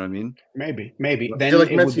calendar. You know what I mean? Maybe. Then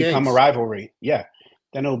it would become a rivalry. Yeah,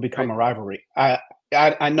 then it will become a rivalry.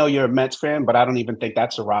 I know you're a Mets fan, but I don't even think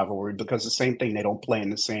that's a rivalry because the same thing. They don't play in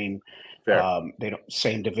the same,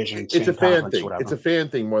 same division. It's a fan thing. Whatever. It's a fan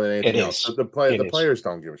thing more than anything else. The players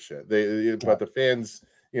don't give a shit. But the fans,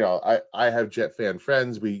 I have Jet fan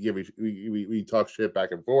friends. We talk shit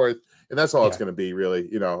back and forth, and that's all it's going to be, really.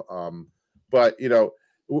 But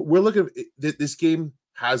we're looking. This game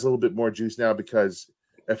has a little bit more juice now because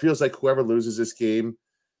it feels like whoever loses this game.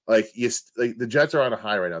 Like the Jets are on a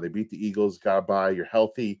high right now. They beat the Eagles, got a bye. You're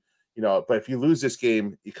healthy, but if you lose this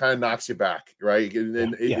game, it kind of knocks you back, right?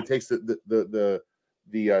 And it takes the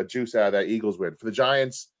juice out of that Eagles win. For the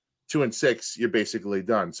Giants, 2-6, you're basically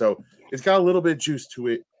done. So it's got a little bit of juice to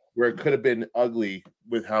it, where it could have been ugly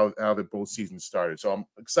with how the both seasons started. So I'm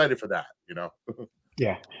excited for that.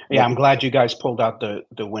 Yeah. I'm glad you guys pulled out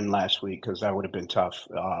the win last week because that would have been tough.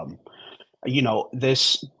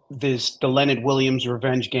 This the Leonard Williams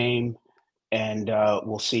revenge game, and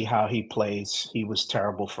we'll see how he plays. He was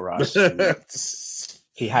terrible for us.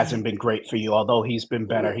 He hasn't been great for you, although he's been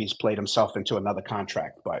better. He's played himself into another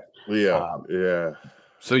contract, but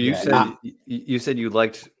So you said you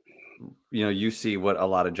liked, you see what a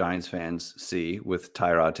lot of Giants fans see with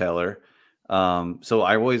Tyrod Taylor. So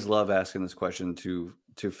I always love asking this question to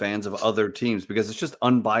fans of other teams because it's just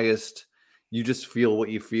unbiased. You just feel what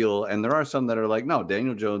you feel. And there are some that are like, no,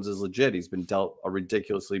 Daniel Jones is legit. He's been dealt a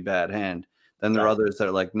ridiculously bad hand. Then there are others that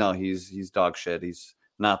are like, no, he's dog shit. He's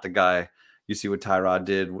not the guy. You see what Tyrod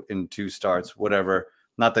did in 2 starts, whatever.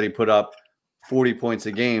 Not that he put up 40 points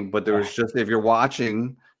a game, but there was just, if you're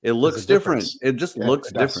watching, it looks different. It just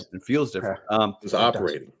looks different. It feels different. It's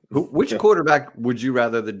operating. Which quarterback would you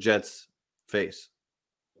rather the Jets face?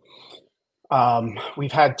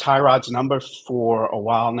 We've had Tyrod's number for a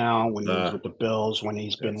while now when he was with the Bills, when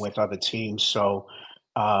he's been with other teams. So,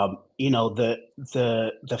 the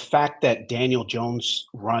fact that Daniel Jones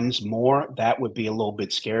runs more, that would be a little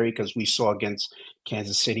bit scary because we saw against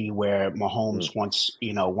Kansas City where Mahomes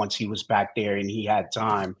once he was back there and he had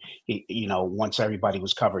time, once everybody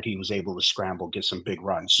was covered, he was able to scramble, get some big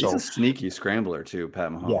runs. So he's a sneaky scrambler too,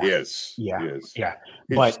 Pat Mahomes. Yes. Yeah.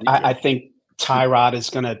 But I think Tyrod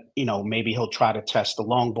is gonna, maybe he'll try to test the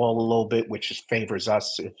long ball a little bit, which favors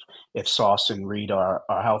us if Sauce and Reed are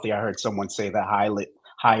healthy. I heard someone say that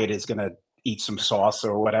Hyatt is gonna eat some sauce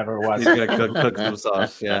or whatever it was. He's gonna cook some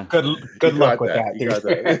sauce. Yeah. Good luck with that,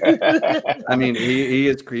 dude. I mean, he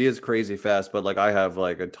is crazy fast, but like I have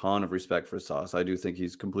like a ton of respect for Sauce. I do think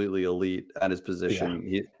he's completely elite at his position.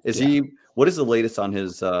 Yeah. What is the latest on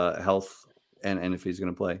his health and if he's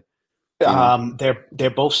gonna play?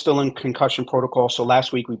 They're both still in concussion protocol. So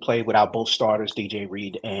last week we played without both starters, DJ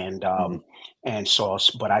Reed and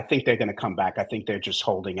Sauce. But I think they're going to come back. I think they're just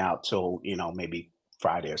holding out till maybe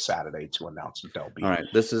Friday or Saturday to announce that they'll be. All right,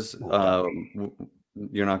 this is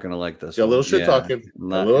you're not going to like this. A little shit talking. A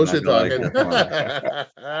little shit talking.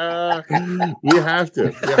 We have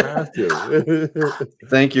to.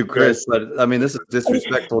 Thank you, Chris. But I mean, this is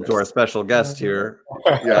disrespectful to our special guest here.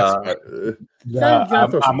 Yes.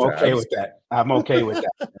 I'm okay with that. I'm okay with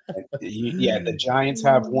that. The Giants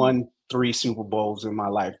have won 3 Super Bowls in my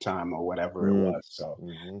lifetime or whatever it was. So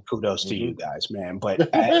kudos to you guys, man. But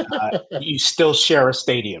you still share a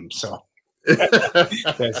stadium, so.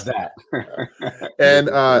 There's that. And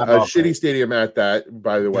a shitty stadium at that,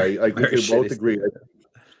 by the way. Like we can both agree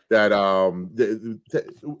that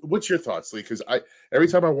what's your thoughts, Lee? Because every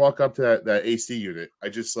time I walk up to that AC unit, I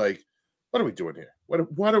just like, what are we doing here?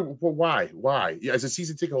 Why? Yeah, as a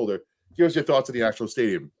season ticket holder, give us your thoughts on the actual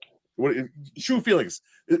stadium. True feelings.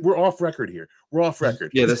 We're off record here.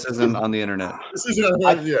 Yeah, this isn't on the internet. This isn't.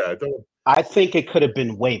 I think it could have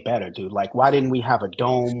been way better, dude. Like, why didn't we have a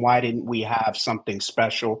dome? Why didn't we have something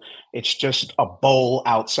special? It's just a bowl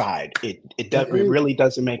outside. It really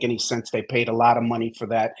doesn't make any sense. They paid a lot of money for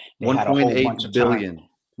that. They had a whole bunch of billion.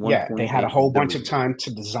 Time. They had a whole bunch of time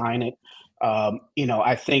to design it.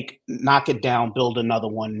 I think knock it down, build another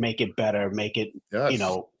one, make it better, make it. Yes.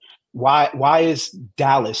 Why is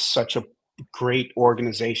Dallas such a great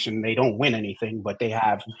organization? They don't win anything, but they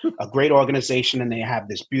have a great organization and they have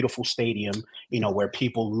this beautiful stadium, where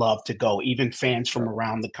people love to go. Even fans from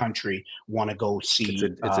around the country want to go see,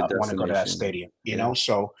 want to go to that stadium,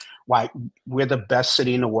 So why we're the best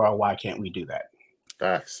city in the world. Why can't we do that?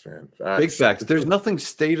 Facts, man. Big facts. There's nothing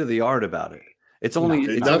state of the art about it. It's only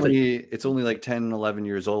like 10, 11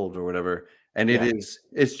 years old or whatever. And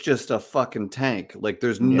it's just a fucking tank. Like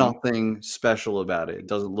there's nothing special about it. It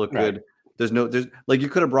doesn't look good. There's like you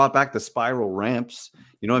could have brought back the spiral ramps.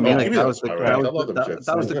 You know what I mean? Like that was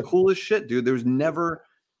the coolest shit, dude. There was never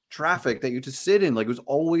traffic that you just sit in. Like it was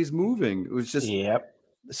always moving. It was just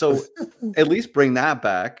So at least bring that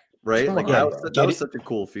back, right? Like that was such a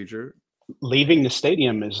cool feature. Leaving the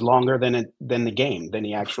stadium is longer than the game, than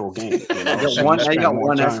the actual game. You got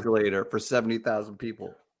one escalator for 70,000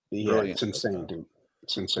 people. Yeah, brilliant. It's insane, dude.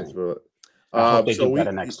 It's insane. I hope they do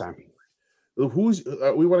better next time. We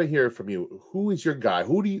want to hear from you. Who is your guy?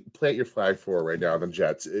 Who do you plant your flag for right now on the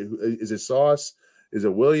Jets? Is it Sauce? Is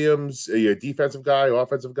it Williams? Are you a defensive guy,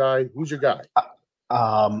 offensive guy? Who's your guy?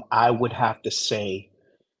 I would have to say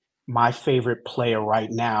my favorite player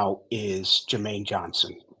right now is Jermaine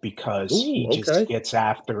Johnson because he just gets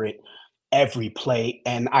after it every play.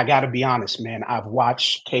 And I got to be honest, man, I've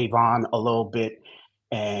watched Kayvon a little bit.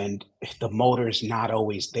 And the motor is not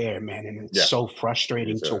always there, man. And it's so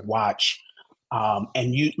frustrating to watch.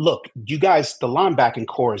 And you guys, the linebacking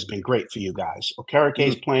core has been great for you guys. Okereke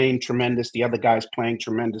is playing tremendous. The other guy's playing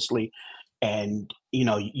tremendously. And,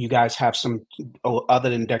 you guys have some, other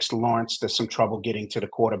than Dexter Lawrence, there's some trouble getting to the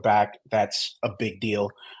quarterback. That's a big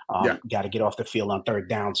deal. Got to get off the field on third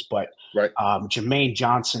downs. But Jermaine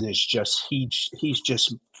Johnson is just, he's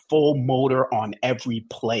just full motor on every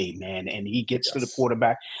play, man. And he gets to the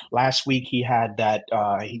quarterback. Last week he had that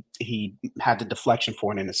he had the deflection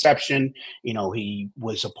for an interception. He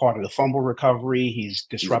was a part of the fumble recovery. He's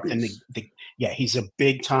disrupting he's a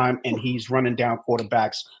big time, and he's running down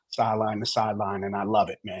quarterbacks sideline to sideline, and I love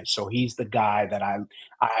it, man. So he's the guy that I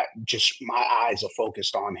just, my eyes are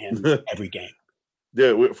focused on him every game.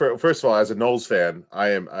 Dude, first of all, as a Knowles fan,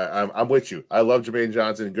 I'm with you. I love Jermaine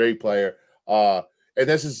Johnson, great player. And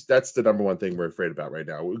that's the number one thing we're afraid about right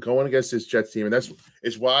now. We're going against this Jets team, and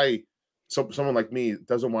it's why someone like me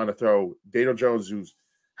doesn't want to throw Daniel Jones, who's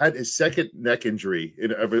had his second neck injury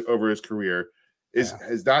over his career,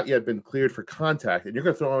 has not yet been cleared for contact, and you're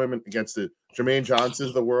going to throw him against the Jermaine Johnsons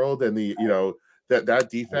of the world and the that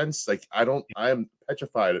defense. Like I am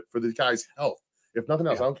petrified for the guy's health. If nothing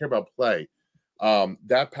else, I don't care about play.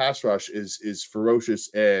 That pass rush is ferocious,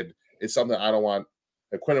 and it's something I don't want.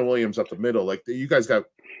 Quentin Williams up the middle, like you guys got,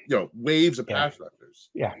 waves of pass rushers.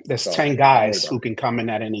 Yeah, there's 10 guys who can come in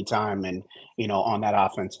at any time, and on that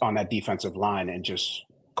offense, on that defensive line, and just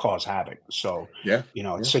cause havoc. So, Yeah,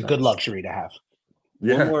 it's a good luxury to have.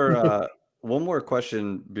 Yeah. One more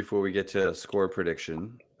question before we get to score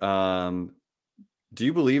prediction. Do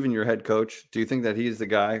you believe in your head coach? Do you think that he's the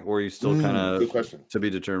guy, or are you still kind good of question. to be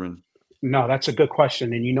determined? No, that's a good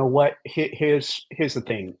question. And you know what? Here's the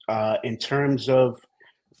thing. In terms of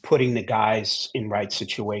putting the guys in right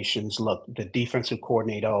situations, look, the defensive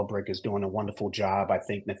coordinator Ulbrich is doing a wonderful job. I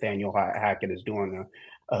think Nathaniel Hackett is doing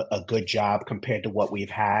a good job compared to what we've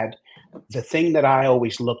had. The thing that I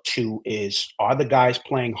always look to is, are the guys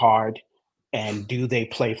playing hard, and do they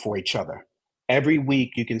play for each other? Every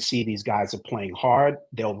week you can see these guys are playing hard.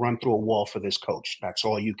 They'll run through a wall for this coach. That's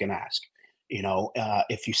all you can ask.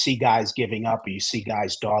 If you see guys giving up, or you see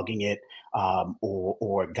guys dogging it,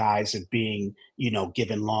 or guys are being,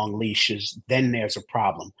 given long leashes, then there's a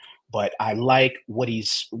problem. But I like what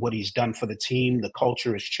he's done for the team. The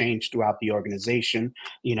culture has changed throughout the organization.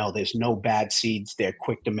 There's no bad seeds. They're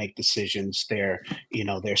quick to make decisions. They're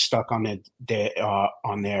stuck on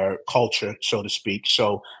their culture, so to speak.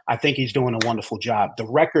 So I think he's doing a wonderful job. The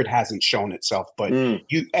record hasn't shown itself, but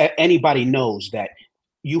anybody knows that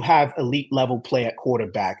you have elite level play at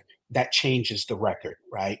quarterback, that changes the record,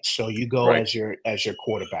 right? So you go Right. as your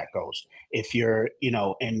quarterback goes. If you're,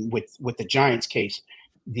 and with the Giants case,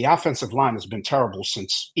 the offensive line has been terrible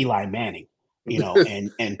since Eli Manning,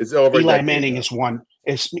 and It's over Eli Manning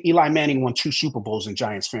Eli Manning won 2 Super Bowls, and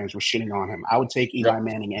Giants fans were shitting on him. I would take Eli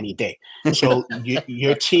Manning any day. So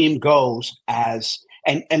your team goes as,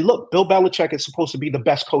 and look, Bill Belichick is supposed to be the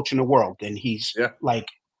best coach in the world, and he's like,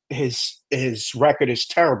 his record is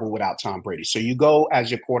terrible without Tom Brady. So you go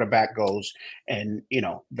as your quarterback goes, and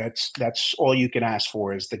that's all you can ask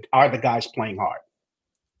for is are the guys playing hard?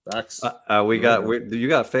 Facts. You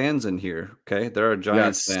got fans in here. Okay, there are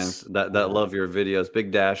Giants fans that love your videos.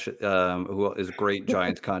 Big Dash, who is a great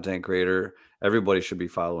Giants content creator. Everybody should be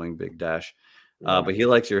following Big Dash. But he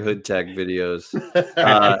likes your hood tag videos.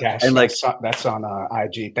 Dash, and that's on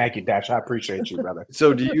IG. Thank you, Dash. I appreciate you, brother.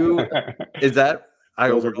 So is that? I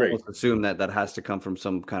Those are would great. almost assume that has to come from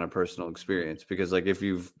some kind of personal experience, because like if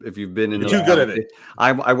you've been in, You're too good at it.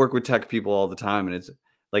 I work with tech people all the time, and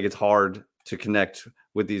it's hard to connect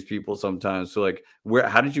with these people sometimes. So like,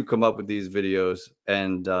 how did you come up with these videos,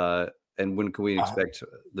 and when can we expect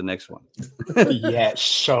the next one?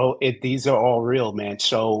 So these are all real, man.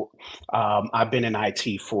 So I've been in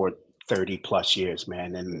IT for 30 plus years,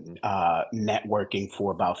 man, and networking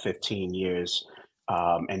for about 15 years.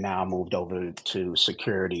 And now I moved over to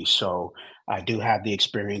security. So I do have the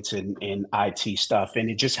experience in IT stuff. And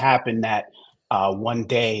it just happened that one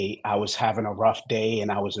day I was having a rough day and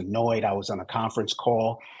I was annoyed. I was on a conference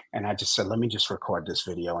call and I just said, let me just record this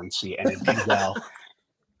video and see. And it did well.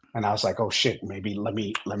 And I was like, oh shit, maybe let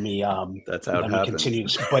me That's how let it me happens. continue.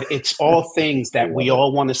 But it's all things that we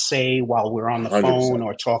all want to say while we're on the 100%. phone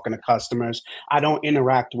or talking to customers. I haven't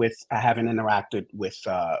interacted with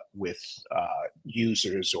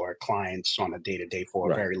users or clients on a day-to-day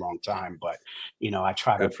for a very long time. But I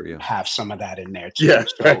try to have some of that in there too. Yeah,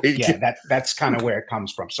 so that's kind of where it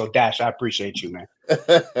comes from. So Dash, I appreciate you, man.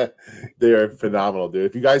 They are phenomenal, dude.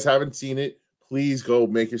 If you guys haven't seen it, please go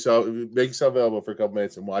make yourself available for a couple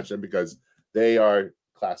minutes and watch them, because they are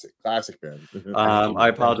classic, man. I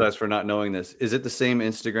apologize for not knowing this. Is it the same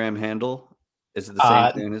Instagram handle? Is it the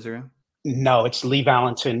same thing on Instagram? No, it's Lee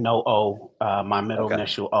Valentin, no O. My middle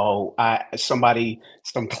initial O. Some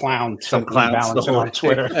clown took Lee Valentin on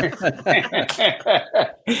Twitter.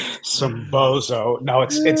 Some bozo. No,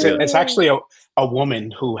 it's actually a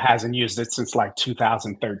woman who hasn't used it since like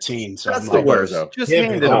 2013. So that's I'm the worst. Just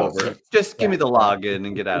hand it over. Just give me the login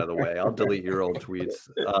and get out of the way. I'll delete your old tweets.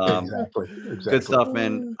 Exactly. Good stuff,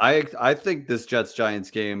 man. I think this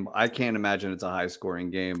Jets-Giants game, I can't imagine it's a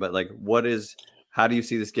high-scoring game, but like, how do you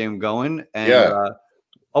see this game going? And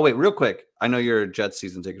oh wait, real quick. I know you're a Jets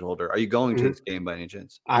season ticket holder. Are you going to this game by any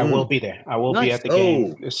chance? I will be there. I will be at the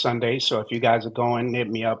game this Sunday. So if you guys are going, hit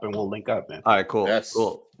me up and we'll link up, man. All right, cool. Yes.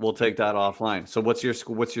 Cool. We'll take that offline. So what's your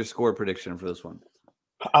score prediction for this one?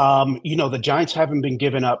 The Giants haven't been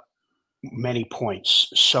giving up many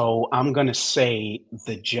points. So I'm going to say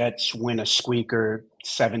the Jets win a squeaker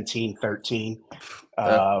 17-13.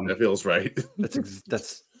 That feels right.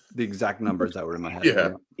 That's the exact numbers that were in my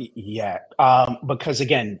head. Yeah. Because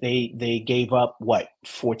again, they gave up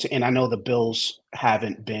 14, and I know the Bills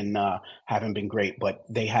haven't been great, but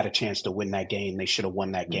they had a chance to win that game. They should have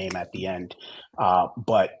won that game at the end.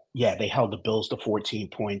 But yeah, they held the Bills to 14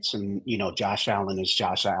 points, and Josh Allen is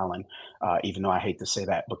Josh Allen. Even though I hate to say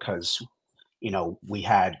that, because we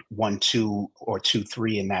had 1, 2, or 2,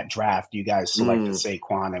 3 in that draft. You guys selected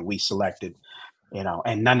Saquon, and we selected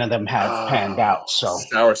and none of them have panned out. So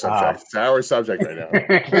sour subject right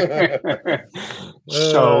now.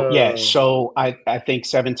 So I think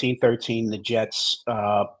 17-13, the Jets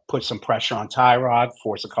put some pressure on Tyrod,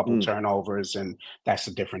 force a couple turnovers, and that's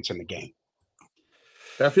the difference in the game.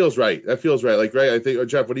 That feels right. Like, right, I think,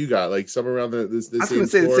 Jeff, what do you got? Like, somewhere around this I was going to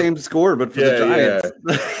say the same score, but for the Giants.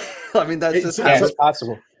 I mean, that's just how it's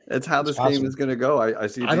possible. It's how this game is going to go. I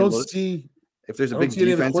see. I don't see. If there's a big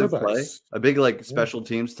defensive play, a big special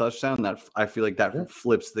teams touchdown, that I feel like that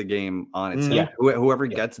flips the game on its head. Whoever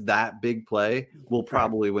gets that big play will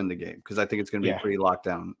probably win the game, because I think it's going to be pretty locked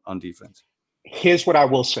down on defense. Here's what I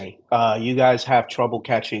will say: you guys have trouble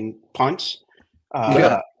catching punts.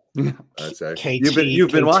 I'd say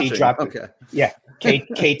you've been watching.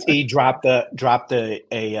 KT dropped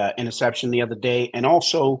a interception the other day, and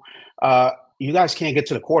also you guys can't get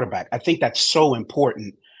to the quarterback. I think that's so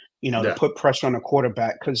important, to put pressure on the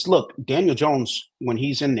quarterback. Because look, Daniel Jones, when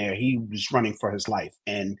he's in there, he was running for his life,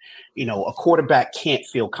 and a quarterback can't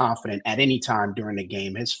feel confident at any time during the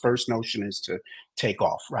game. His first notion is to take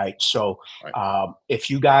off, right? So if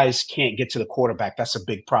you guys can't get to the quarterback, that's a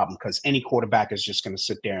big problem, because any quarterback is just going to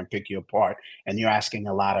sit there and pick you apart, and you're asking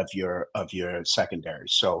a lot of your secondary.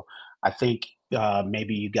 So I think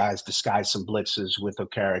maybe you guys disguise some blitzes with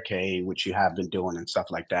Okereke, which you have been doing, and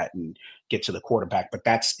stuff like that, and get to the quarterback. But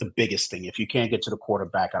that's the biggest thing. If you can't get to the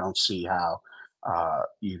quarterback, I don't see how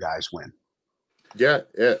you guys win. Yeah,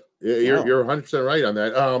 you're 100% right on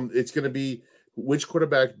that. It's going to be which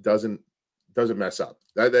quarterback doesn't mess up.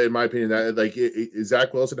 That, in my opinion,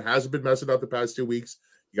 Zach Wilson hasn't been messing up the past 2 weeks.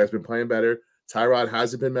 You guys been playing better. Tyrod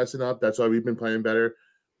hasn't been messing up. That's why we've been playing better.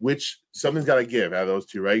 Something's got to give out of those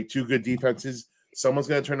two, right? Two good defenses. Someone's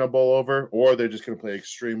going to turn the ball over, or they're just going to play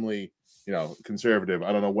extremely, conservative.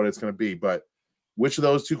 I don't know what it's going to be, but which of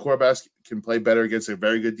those two quarterbacks can play better against a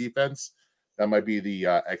very good defense? That might be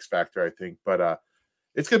the X factor, I think. But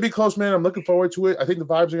it's going to be close, man. I'm looking forward to it. I think the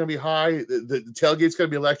vibes are going to be high. The tailgate's going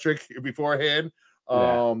to be electric beforehand.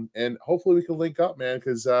 And hopefully we can link up, man,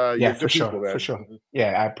 because for sure.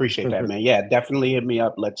 Yeah, I appreciate that, man. Yeah, definitely hit me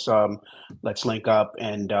up. Let's link up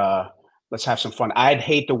and let's have some fun. I'd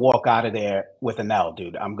hate to walk out of there with an L,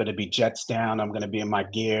 dude. I'm gonna be Jets down. I'm gonna be in my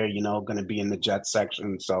gear, gonna be in the Jets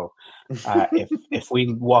section. So if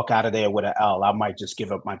we walk out of there with an L, I might just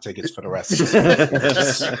give up my tickets for the rest of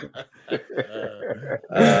the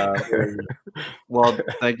well,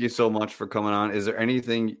 thank you so much for coming on. Is there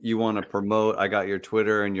anything you want to promote? I got your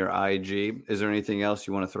Twitter and your IG. Is there anything else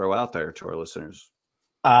you want to throw out there to our listeners?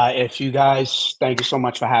 If you guys, thank you so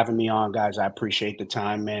much for having me on, guys. I appreciate the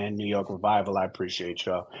time, man. New York Revival, I appreciate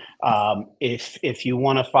y'all. If you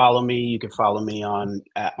want to follow me, you can follow me on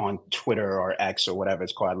Twitter or X or whatever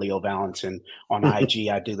it's called, Leo Valentin. On IG,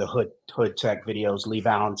 I do the hood tech videos, Lee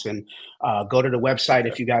Valentin. Go to the website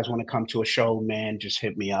if you guys want to come to a show, man. Just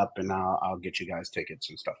hit me up and I'll get you guys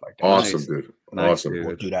tickets and stuff like that. Awesome, dude. Awesome.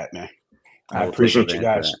 We'll do that, man. I appreciate you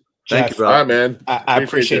guys. Thank Jeff, you, all right, man. I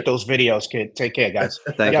appreciate those videos, kid. Take care, guys.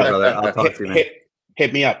 Thank you, brother. I'll talk to you, man.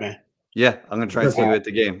 Hit me up, man. Yeah, I'm gonna try and see you at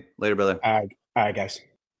the game later, brother. All right, guys.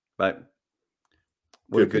 Bye.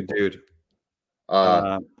 What a good dude.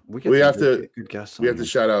 We have to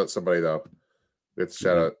shout out somebody though. We have to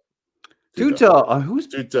shout out Tuto. Who's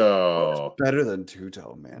Tuto? Better than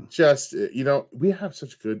Tuto, man. Just we have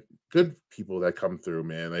such good people that come through,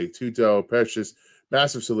 man. Like Tuto, Precious.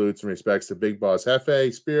 Massive salutes and respects to Big Boss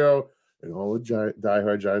Hefe, Spiro, and all the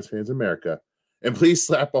diehard Giants fans in America. And please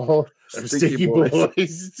slap all Sticky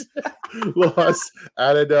Boys lost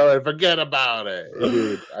out of nowhere and forget about it.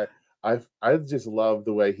 Dude, I just love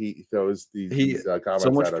the way he throws these comments.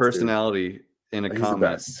 So much personality in a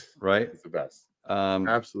comment, right? He's the best.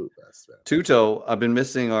 Absolute best, man. Tuto, I've been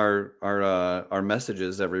missing our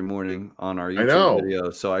messages every morning on our YouTube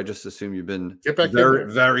videos, so I just assume you've been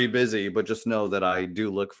very, very busy. But just know that I do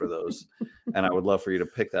look for those, and I would love for you to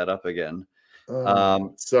pick that up again.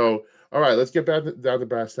 So, all right, let's get back down to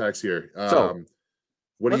brass tacks here.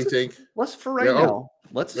 What do you think? Let's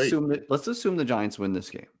assume the Giants win this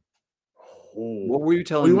game. What were you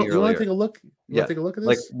telling me earlier? You want to take a look? Take a look at this?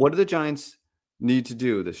 Like, what do the Giants need to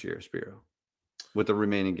do this year, Spiro, with the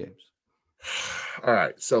remaining games? All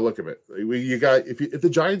right, so look at it. You got if the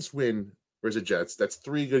Giants win versus the Jets, that's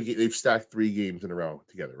 3 good games. They've stacked 3 games in a row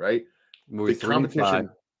together, right? We're 3-5,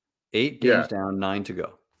 8 games down, 9 to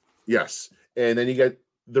go. Yes, and then you got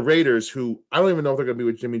the Raiders, who I don't even know if they're going to be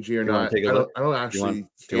with Jimmy G or not. I don't actually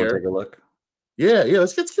care. Do you want to take a look? Yeah.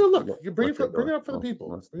 Let's get a look. Bring it up for the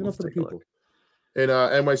people. Bring it up for the people. And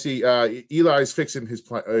NYC, Eli's fixing his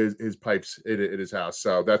pipes at his house,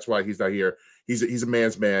 so that's why he's not here. He's a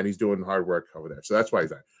man's man. He's doing hard work over there, so that's why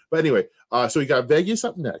he's not. But anyway, so we got Vegas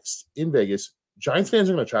up next. In Vegas, Giants fans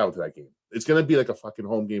are going to travel to that game. It's going to be like a fucking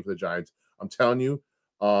home game for the Giants. I'm telling you.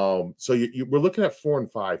 So we're looking at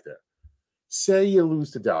 4-5 there. Say you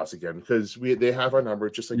lose to Dallas again because they have our number,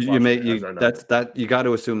 just like you got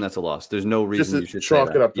to assume that's a loss. There's no reason you should chalk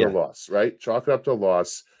say it up to a loss, right? Chalk it up to a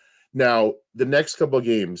loss. Now the next couple of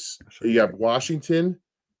games, you have Washington,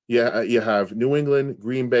 you have New England,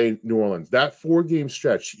 Green Bay, New Orleans. That 4-game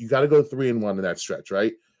stretch, you got to go 3-1 in that stretch,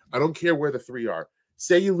 right? I don't care where the 3 are.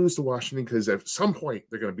 Say you lose to Washington because at some point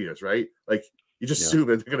they're going to beat us, right? Like you just assume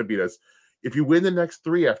that they're going to beat us. If you win the next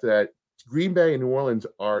 3 after that, Green Bay and New Orleans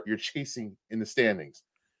you're chasing in the standings.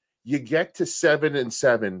 You get to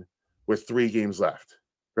 7-7 with 3 games left,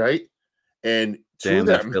 right? And two of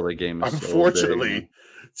them, Philly game is unfortunately,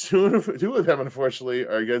 two of them, unfortunately,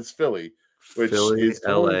 are against Philly, which Philly, is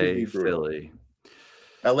totally Philly.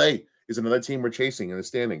 LA is another team we're chasing in the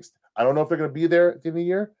standings. I don't know if they're going to be there at the end of the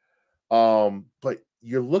year, but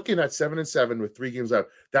you're looking at 7-7 with 3 games left.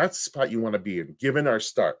 That's the spot you want to be in, given our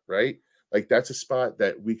start, right? Like that's a spot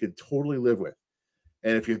that we could totally live with.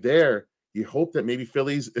 And if you're there, you hope that maybe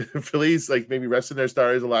Phillies like maybe resting their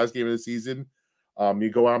starters the last game of the season. You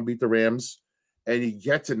go out and beat the Rams and you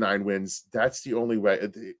get to 9 wins. That's the only way.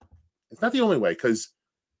 It's not the only way because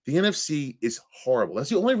the NFC is horrible. That's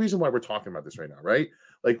the only reason why we're talking about this right now, right?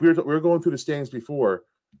 Like we were going through the standings before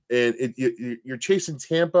and you're chasing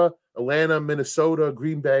Tampa, Atlanta, Minnesota,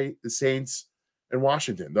 Green Bay, the Saints, and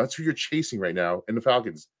Washington. That's who you're chasing right now, and the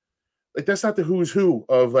Falcons. Like that's not the who's who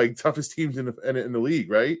of like toughest teams in the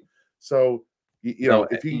league, right? So you know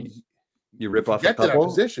if you rip off get a couple, that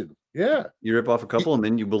position, you rip off a couple, and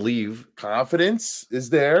then you believe confidence is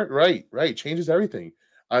there, right? Changes everything.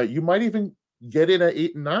 You might even get in at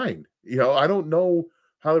 8 and 9. You know, I don't know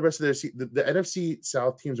how the rest of the NFC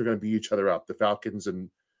South teams are going to beat each other up. The Falcons and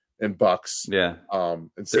Bucks, and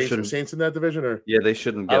Saints in that division, or they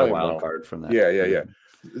shouldn't get a wild card from that. Yeah.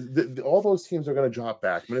 All those teams are going to drop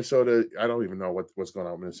back. Minnesota, I don't even know what's going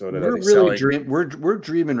on with Minnesota. We're really we're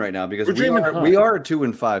dreaming right now because we are a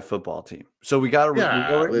 2-5 football team. So we got to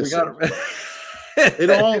we got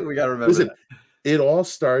to remember. Listen, it all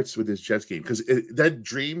starts with this Jets game because that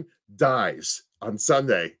dream dies on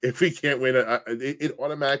Sunday if we can't win it. It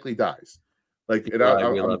automatically dies. Like we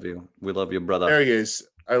love you. We love you, brother. There he is.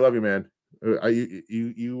 I love you, man.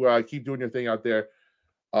 You keep doing your thing out there.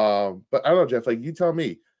 But I don't know, Jeff, like you tell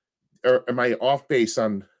me, or am I off base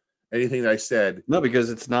on anything that I said? No, because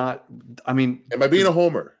it's not. I mean, am I being a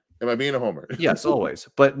homer? Yes, always.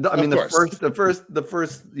 But I mean, the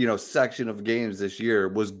first section of games this year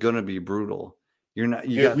was gonna be brutal.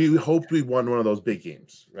 We hoped we won one of those big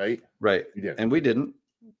games, right? Right. And we didn't.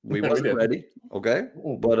 We wasn't ready. Okay.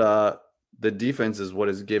 But the defense is what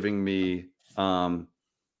is giving me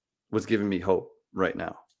hope right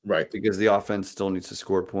now. Right. Because the offense still needs to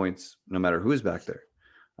score points no matter who's back there.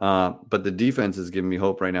 But the defense is giving me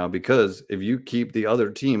hope right now because if you keep the other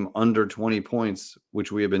team under 20 points,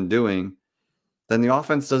 which we have been doing, then the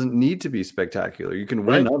offense doesn't need to be spectacular. You can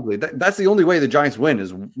win ugly. That's the only way the Giants win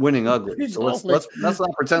is winning ugly. So let's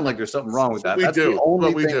not pretend like there's something wrong with that. That's the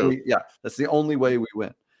only thing that's the only way we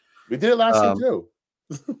win. We did it last year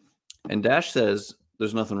too. And Dash says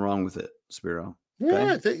there's nothing wrong with it, Spiro.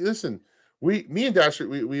 Okay? Yeah, listen. Me and Dash,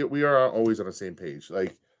 we are always on the same page.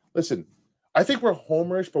 Like, listen, I think we're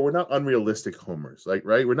homerish, but we're not unrealistic homers. Like,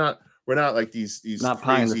 right? We're not like these not crazy,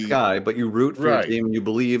 pie in the sky, but you root for your team and you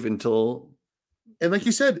believe until. And like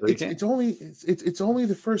you said, it's only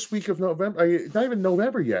the first week of November. It's not even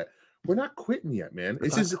November yet. We're not quitting yet, man.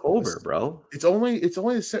 It's October, bro. It's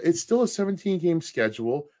still a 17-game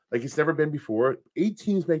schedule, like it's never been before. 8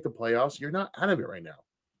 teams make the playoffs. You're not out of it right now.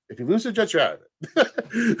 If you lose the Jets, you're out of it.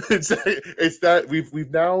 it's that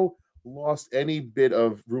we've now lost any bit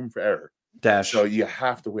of room for error. Dash. So you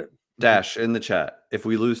have to win. Dash in the chat. If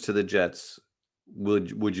we lose to the Jets,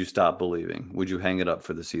 would you stop believing? Would you hang it up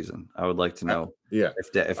for the season? I would like to know.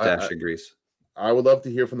 If Dash agrees. I would love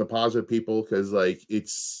to hear from the positive people because, like,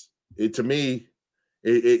 to me,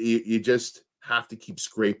 you just have to keep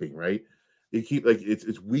scraping, right? You keep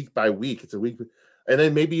it's week by week. It's a week, and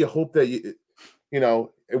then maybe you hope that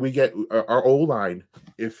we get our O-line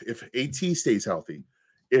if AT stays healthy,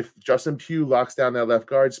 if Justin Pugh locks down that left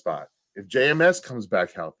guard spot, if JMS comes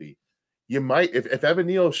back healthy, you might if Evan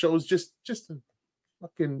Neal shows just a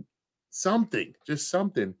fucking something,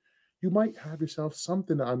 you might have yourself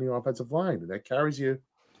something on the offensive line and that carries you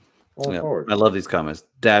forward. I love these comments.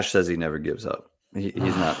 Dash says he never gives up. He's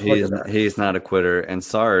not a quitter. And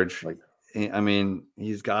Sarge, I mean,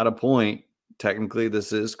 he's got a point. Technically,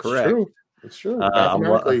 this is correct. It's true.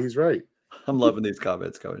 Mathematically, he's right. I'm loving these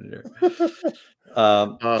comments coming in here.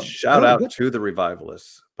 Shout out to the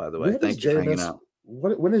Revivalists, by the way. Thank you for hanging out.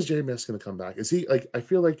 When is JMS going to come back? Is he like? I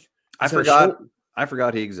feel like I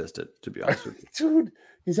forgot he existed. To be honest with you, dude,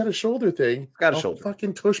 he's had a shoulder thing. Got a shoulder.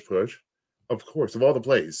 Fucking tush push, of course. Of all the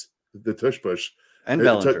plays, the tush push and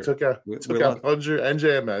Valentin took out Plunger and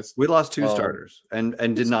JMS. We lost 2 starters and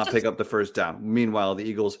did not pick up the first down. Meanwhile, the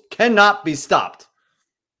Eagles cannot be stopped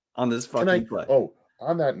on this fucking play. Oh,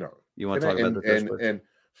 on that note, you want to talk about the tush push? And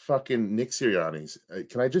fucking Nick Sirianni's.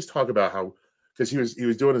 Can I just talk about how? Because he was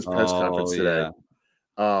doing his press conference today. Yeah.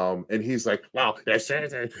 And he's like, "Wow, yeah,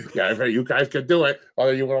 you guys can do it.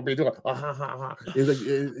 Or you won't be doing it."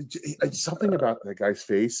 He's like, something about that guy's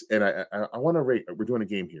face, and I want to rate. We're doing a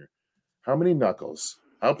game here. How many knuckles?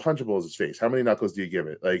 How punchable is his face? How many knuckles do you give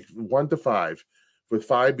it? Like 1 to 5, with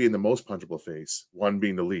 5 being the most punchable face, 1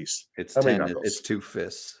 being the least. It's 10. It's 2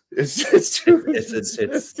 fists. It's 2.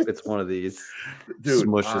 It's one of these. Dude,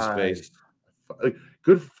 smush his face.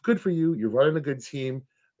 Good for you. You're running a good team.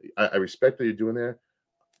 I respect what you're doing there.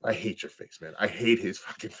 I hate your face, man. I hate his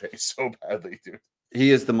fucking face so badly, dude. He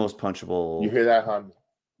is the most punchable. You hear that, hon?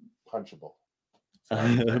 Punchable.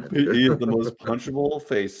 He is the most punchable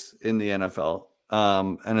face in the NFL.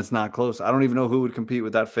 And it's not close. I don't even know who would compete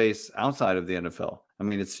with that face outside of the NFL. I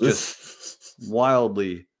mean, it's just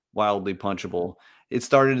wildly punchable. It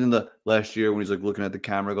started in the last year when he's like looking at the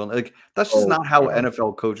camera going like, that's just not how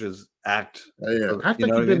NFL coaches act. Yeah, act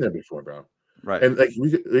like you've been there before, bro. Right. And like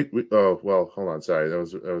we oh well, hold on, sorry, that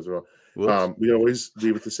was wrong. We always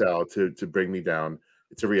leave it to Sal to bring me down.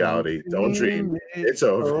 It's a reality. Don't dream. It's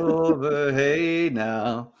over. Hey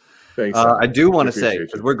now. Thanks. I do want to say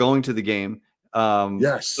because we're going to the game.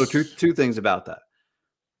 Yes. So two things about that.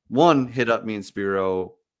 One, hit up me and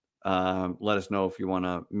Spiro. Let us know if you want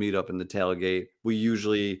to meet up in the tailgate. We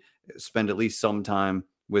usually spend at least some time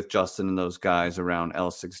with Justin and those guys around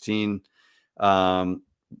L16.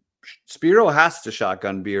 Spiro has to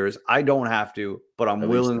shotgun beers. I don't have to, but I'm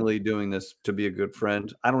willingly doing this to be a good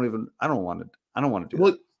friend. I don't want to do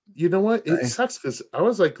well, that. You know what? It sucks because I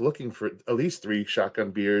was like looking for at least 3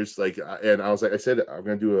 shotgun beers. And I was like, I said, I'm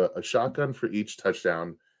going to do a shotgun for each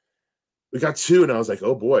touchdown. We got 2, and I was like,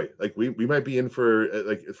 oh boy, like we might be in for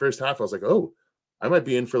like the first half. I was like, oh, I might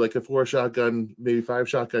be in for like a 4 shotgun, maybe 5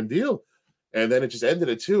 shotgun deal. And then it just ended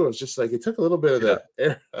at 2. I was just like, it took a little bit of the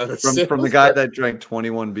air out of from the guy that drank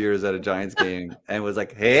 21 beers at a Giants game and was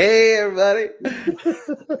like, "Hey, everybody,"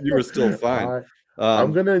 you were still fine.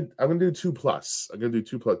 I'm gonna do 2+. I'm gonna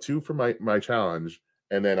do 2+, 2 for my challenge,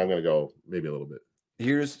 and then I'm gonna go maybe a little bit.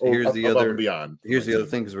 Here's the other beyond. Here's the other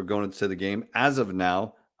thing because we're going into the game. As of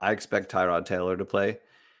now, I expect Tyrod Taylor to play,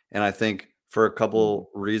 and I think for a couple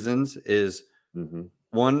reasons is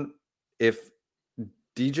one, if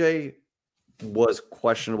DJ was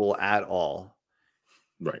questionable at all,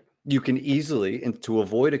 right? You can easily, and to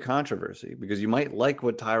avoid a controversy, because you might like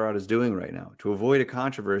what Tyrod is doing right now. To avoid a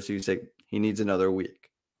controversy, you say he needs another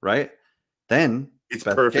week, right? Then it's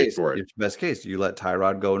perfect for it. It's best case. You let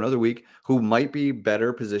Tyrod go another week, who might be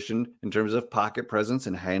better positioned in terms of pocket presence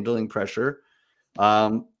and handling pressure.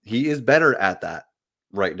 He is better at that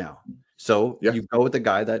right now. So you go with the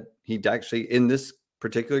guy that he actually in this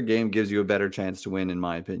particular game gives you a better chance to win, in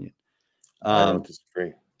my opinion. I don't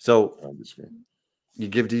disagree. So you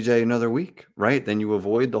give DJ another week, right? Then you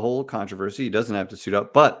avoid the whole controversy. He doesn't have to suit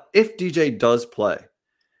up. But if DJ does play,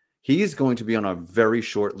 he's going to be on a very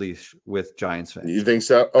short leash with Giants fans. You think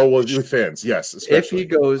so? Oh, well, with fans, yes. Especially. If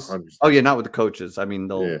he goes, 100%. Not with the coaches. I mean,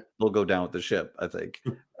 they'll go down with the ship, I think.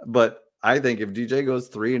 But I think if DJ goes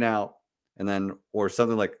 3 and out, and then or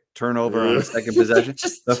something like turnover on the second possession,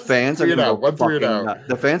 the fans are going to go fucking nuts.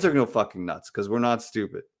 The fans are going to go fucking nuts because we're not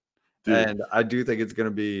stupid. Dude. And I do think it's going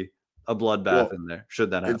to be a bloodbath in there. Should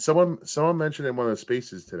that happen? And someone mentioned in one of the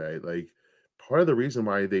spaces today, like part of the reason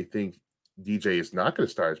why they think DJ is not going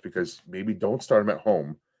to start is because maybe don't start him at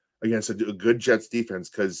home against a good Jets defense.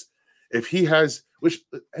 Because if he has, which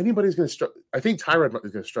anybody's going to struggle, I think Tyrod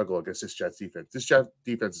is going to struggle against this Jets defense. This Jets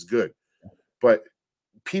defense is good, but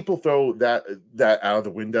people throw that out of the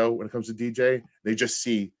window when it comes to DJ. They just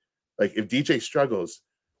see like if DJ struggles,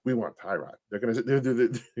 we want Tyrod. They're gonna do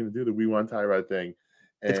the we want Tyrod thing.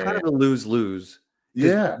 And it's kind of a lose-lose.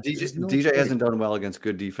 Yeah, DJ hasn't done well against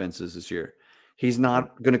good defenses this year. He's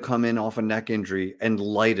not going to come in off a neck injury and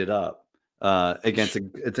light it up against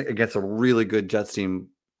a really good Jets team.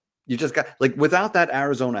 You just got like without that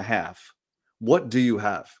Arizona half, what do you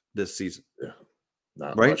have this season? Yeah,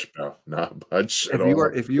 not much, bro. Not much at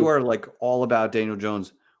all. If you are like all about Daniel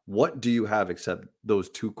Jones, what do you have except those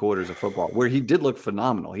 2 quarters of football where he did look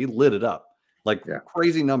phenomenal? He lit it up like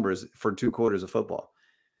crazy numbers for 2 quarters of football.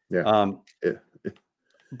 Yeah.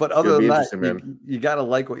 But other than that, you got to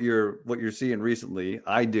like what you're seeing recently.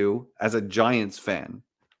 I do, as a Giants fan.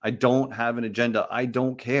 I don't have an agenda. I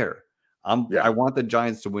don't care. I want the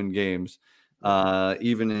Giants to win games,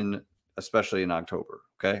 especially in October.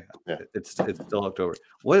 Okay, it's still October.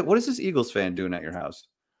 What is this Eagles fan doing at your house?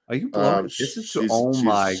 Are you blowing kisses to? Oh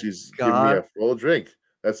my she's God! Giving me a full drink.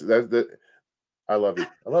 That's I love you.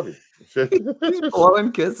 I love you. He's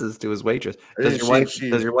blowing kisses to his waitress. Does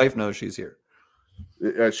your wife know she's here?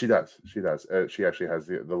 She does. She actually has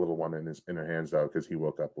the little one in her hands though, because he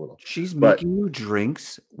woke up a little. She's making you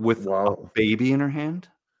drinks with a baby in her hand.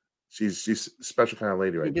 She's a special kind of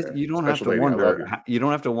lady, right there. You don't have to wonder. You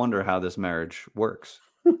don't have to wonder how this marriage works.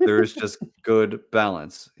 There is just good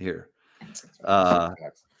balance here. But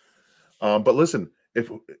listen, if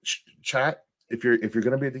you're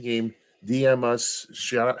gonna be at the game, DM us,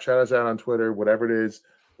 shout us out on Twitter, whatever it is.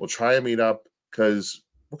 We'll try and meet up because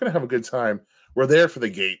we're gonna have a good time. We're there for the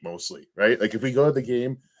gate mostly, right? Like if we go to the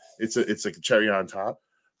game, it's like a cherry on top.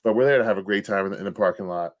 But we're there to have a great time in the parking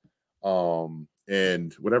lot.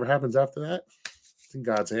 And whatever happens after that, it's in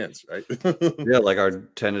God's hands, right? Yeah, like our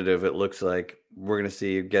tentative, it looks like we're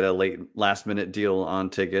gonna get a last minute deal on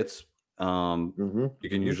tickets. You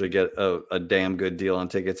can usually get a damn good deal on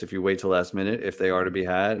tickets if you wait till last minute, if they are to be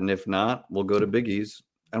had, and if not, we'll go to Biggie's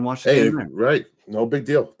and watch the game. Right, no big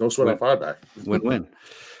deal, no sweat off our back. Win-win.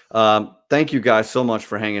 Thank you guys so much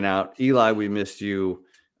for hanging out. Eli, we missed you.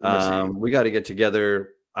 We got to get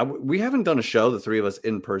together. We haven't done a show, the three of us,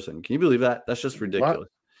 in person. Can you believe that? That's just ridiculous.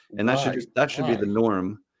 And that should be the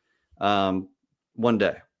norm. One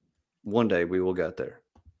day we will get there.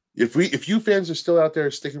 If you fans are still out there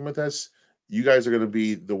sticking with us, you guys are going to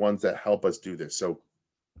be the ones that help us do this. So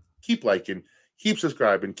keep liking, keep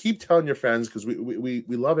subscribing, keep telling your friends, because we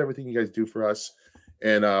love everything you guys do for us,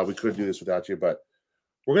 and we couldn't do this without you. But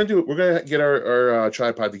we're gonna get our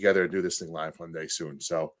tripod together and do this thing live one day soon.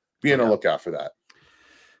 So be on the lookout for that.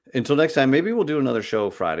 Until next time, maybe we'll do another show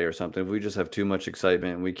Friday or something. If we just have too much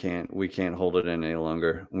excitement and we can't hold it in any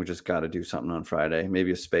longer, we just got to do something on Friday. Maybe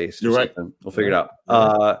a space. You're right. We'll figure it out.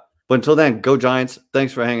 But until then, go Giants.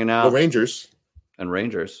 Thanks for hanging out. Go Rangers.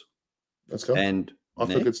 Let's go. And off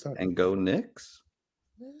to a good start. And go Knicks.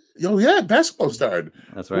 Oh yeah, basketball started.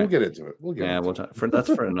 That's right. We'll get into it.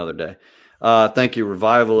 That's for another day. Thank you,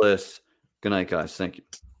 Revivalists. Good night, guys. Thank you.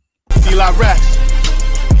 Eli Rex,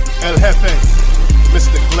 El Jefe,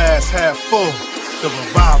 Mr. Glass Half Full, the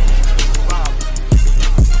Revival.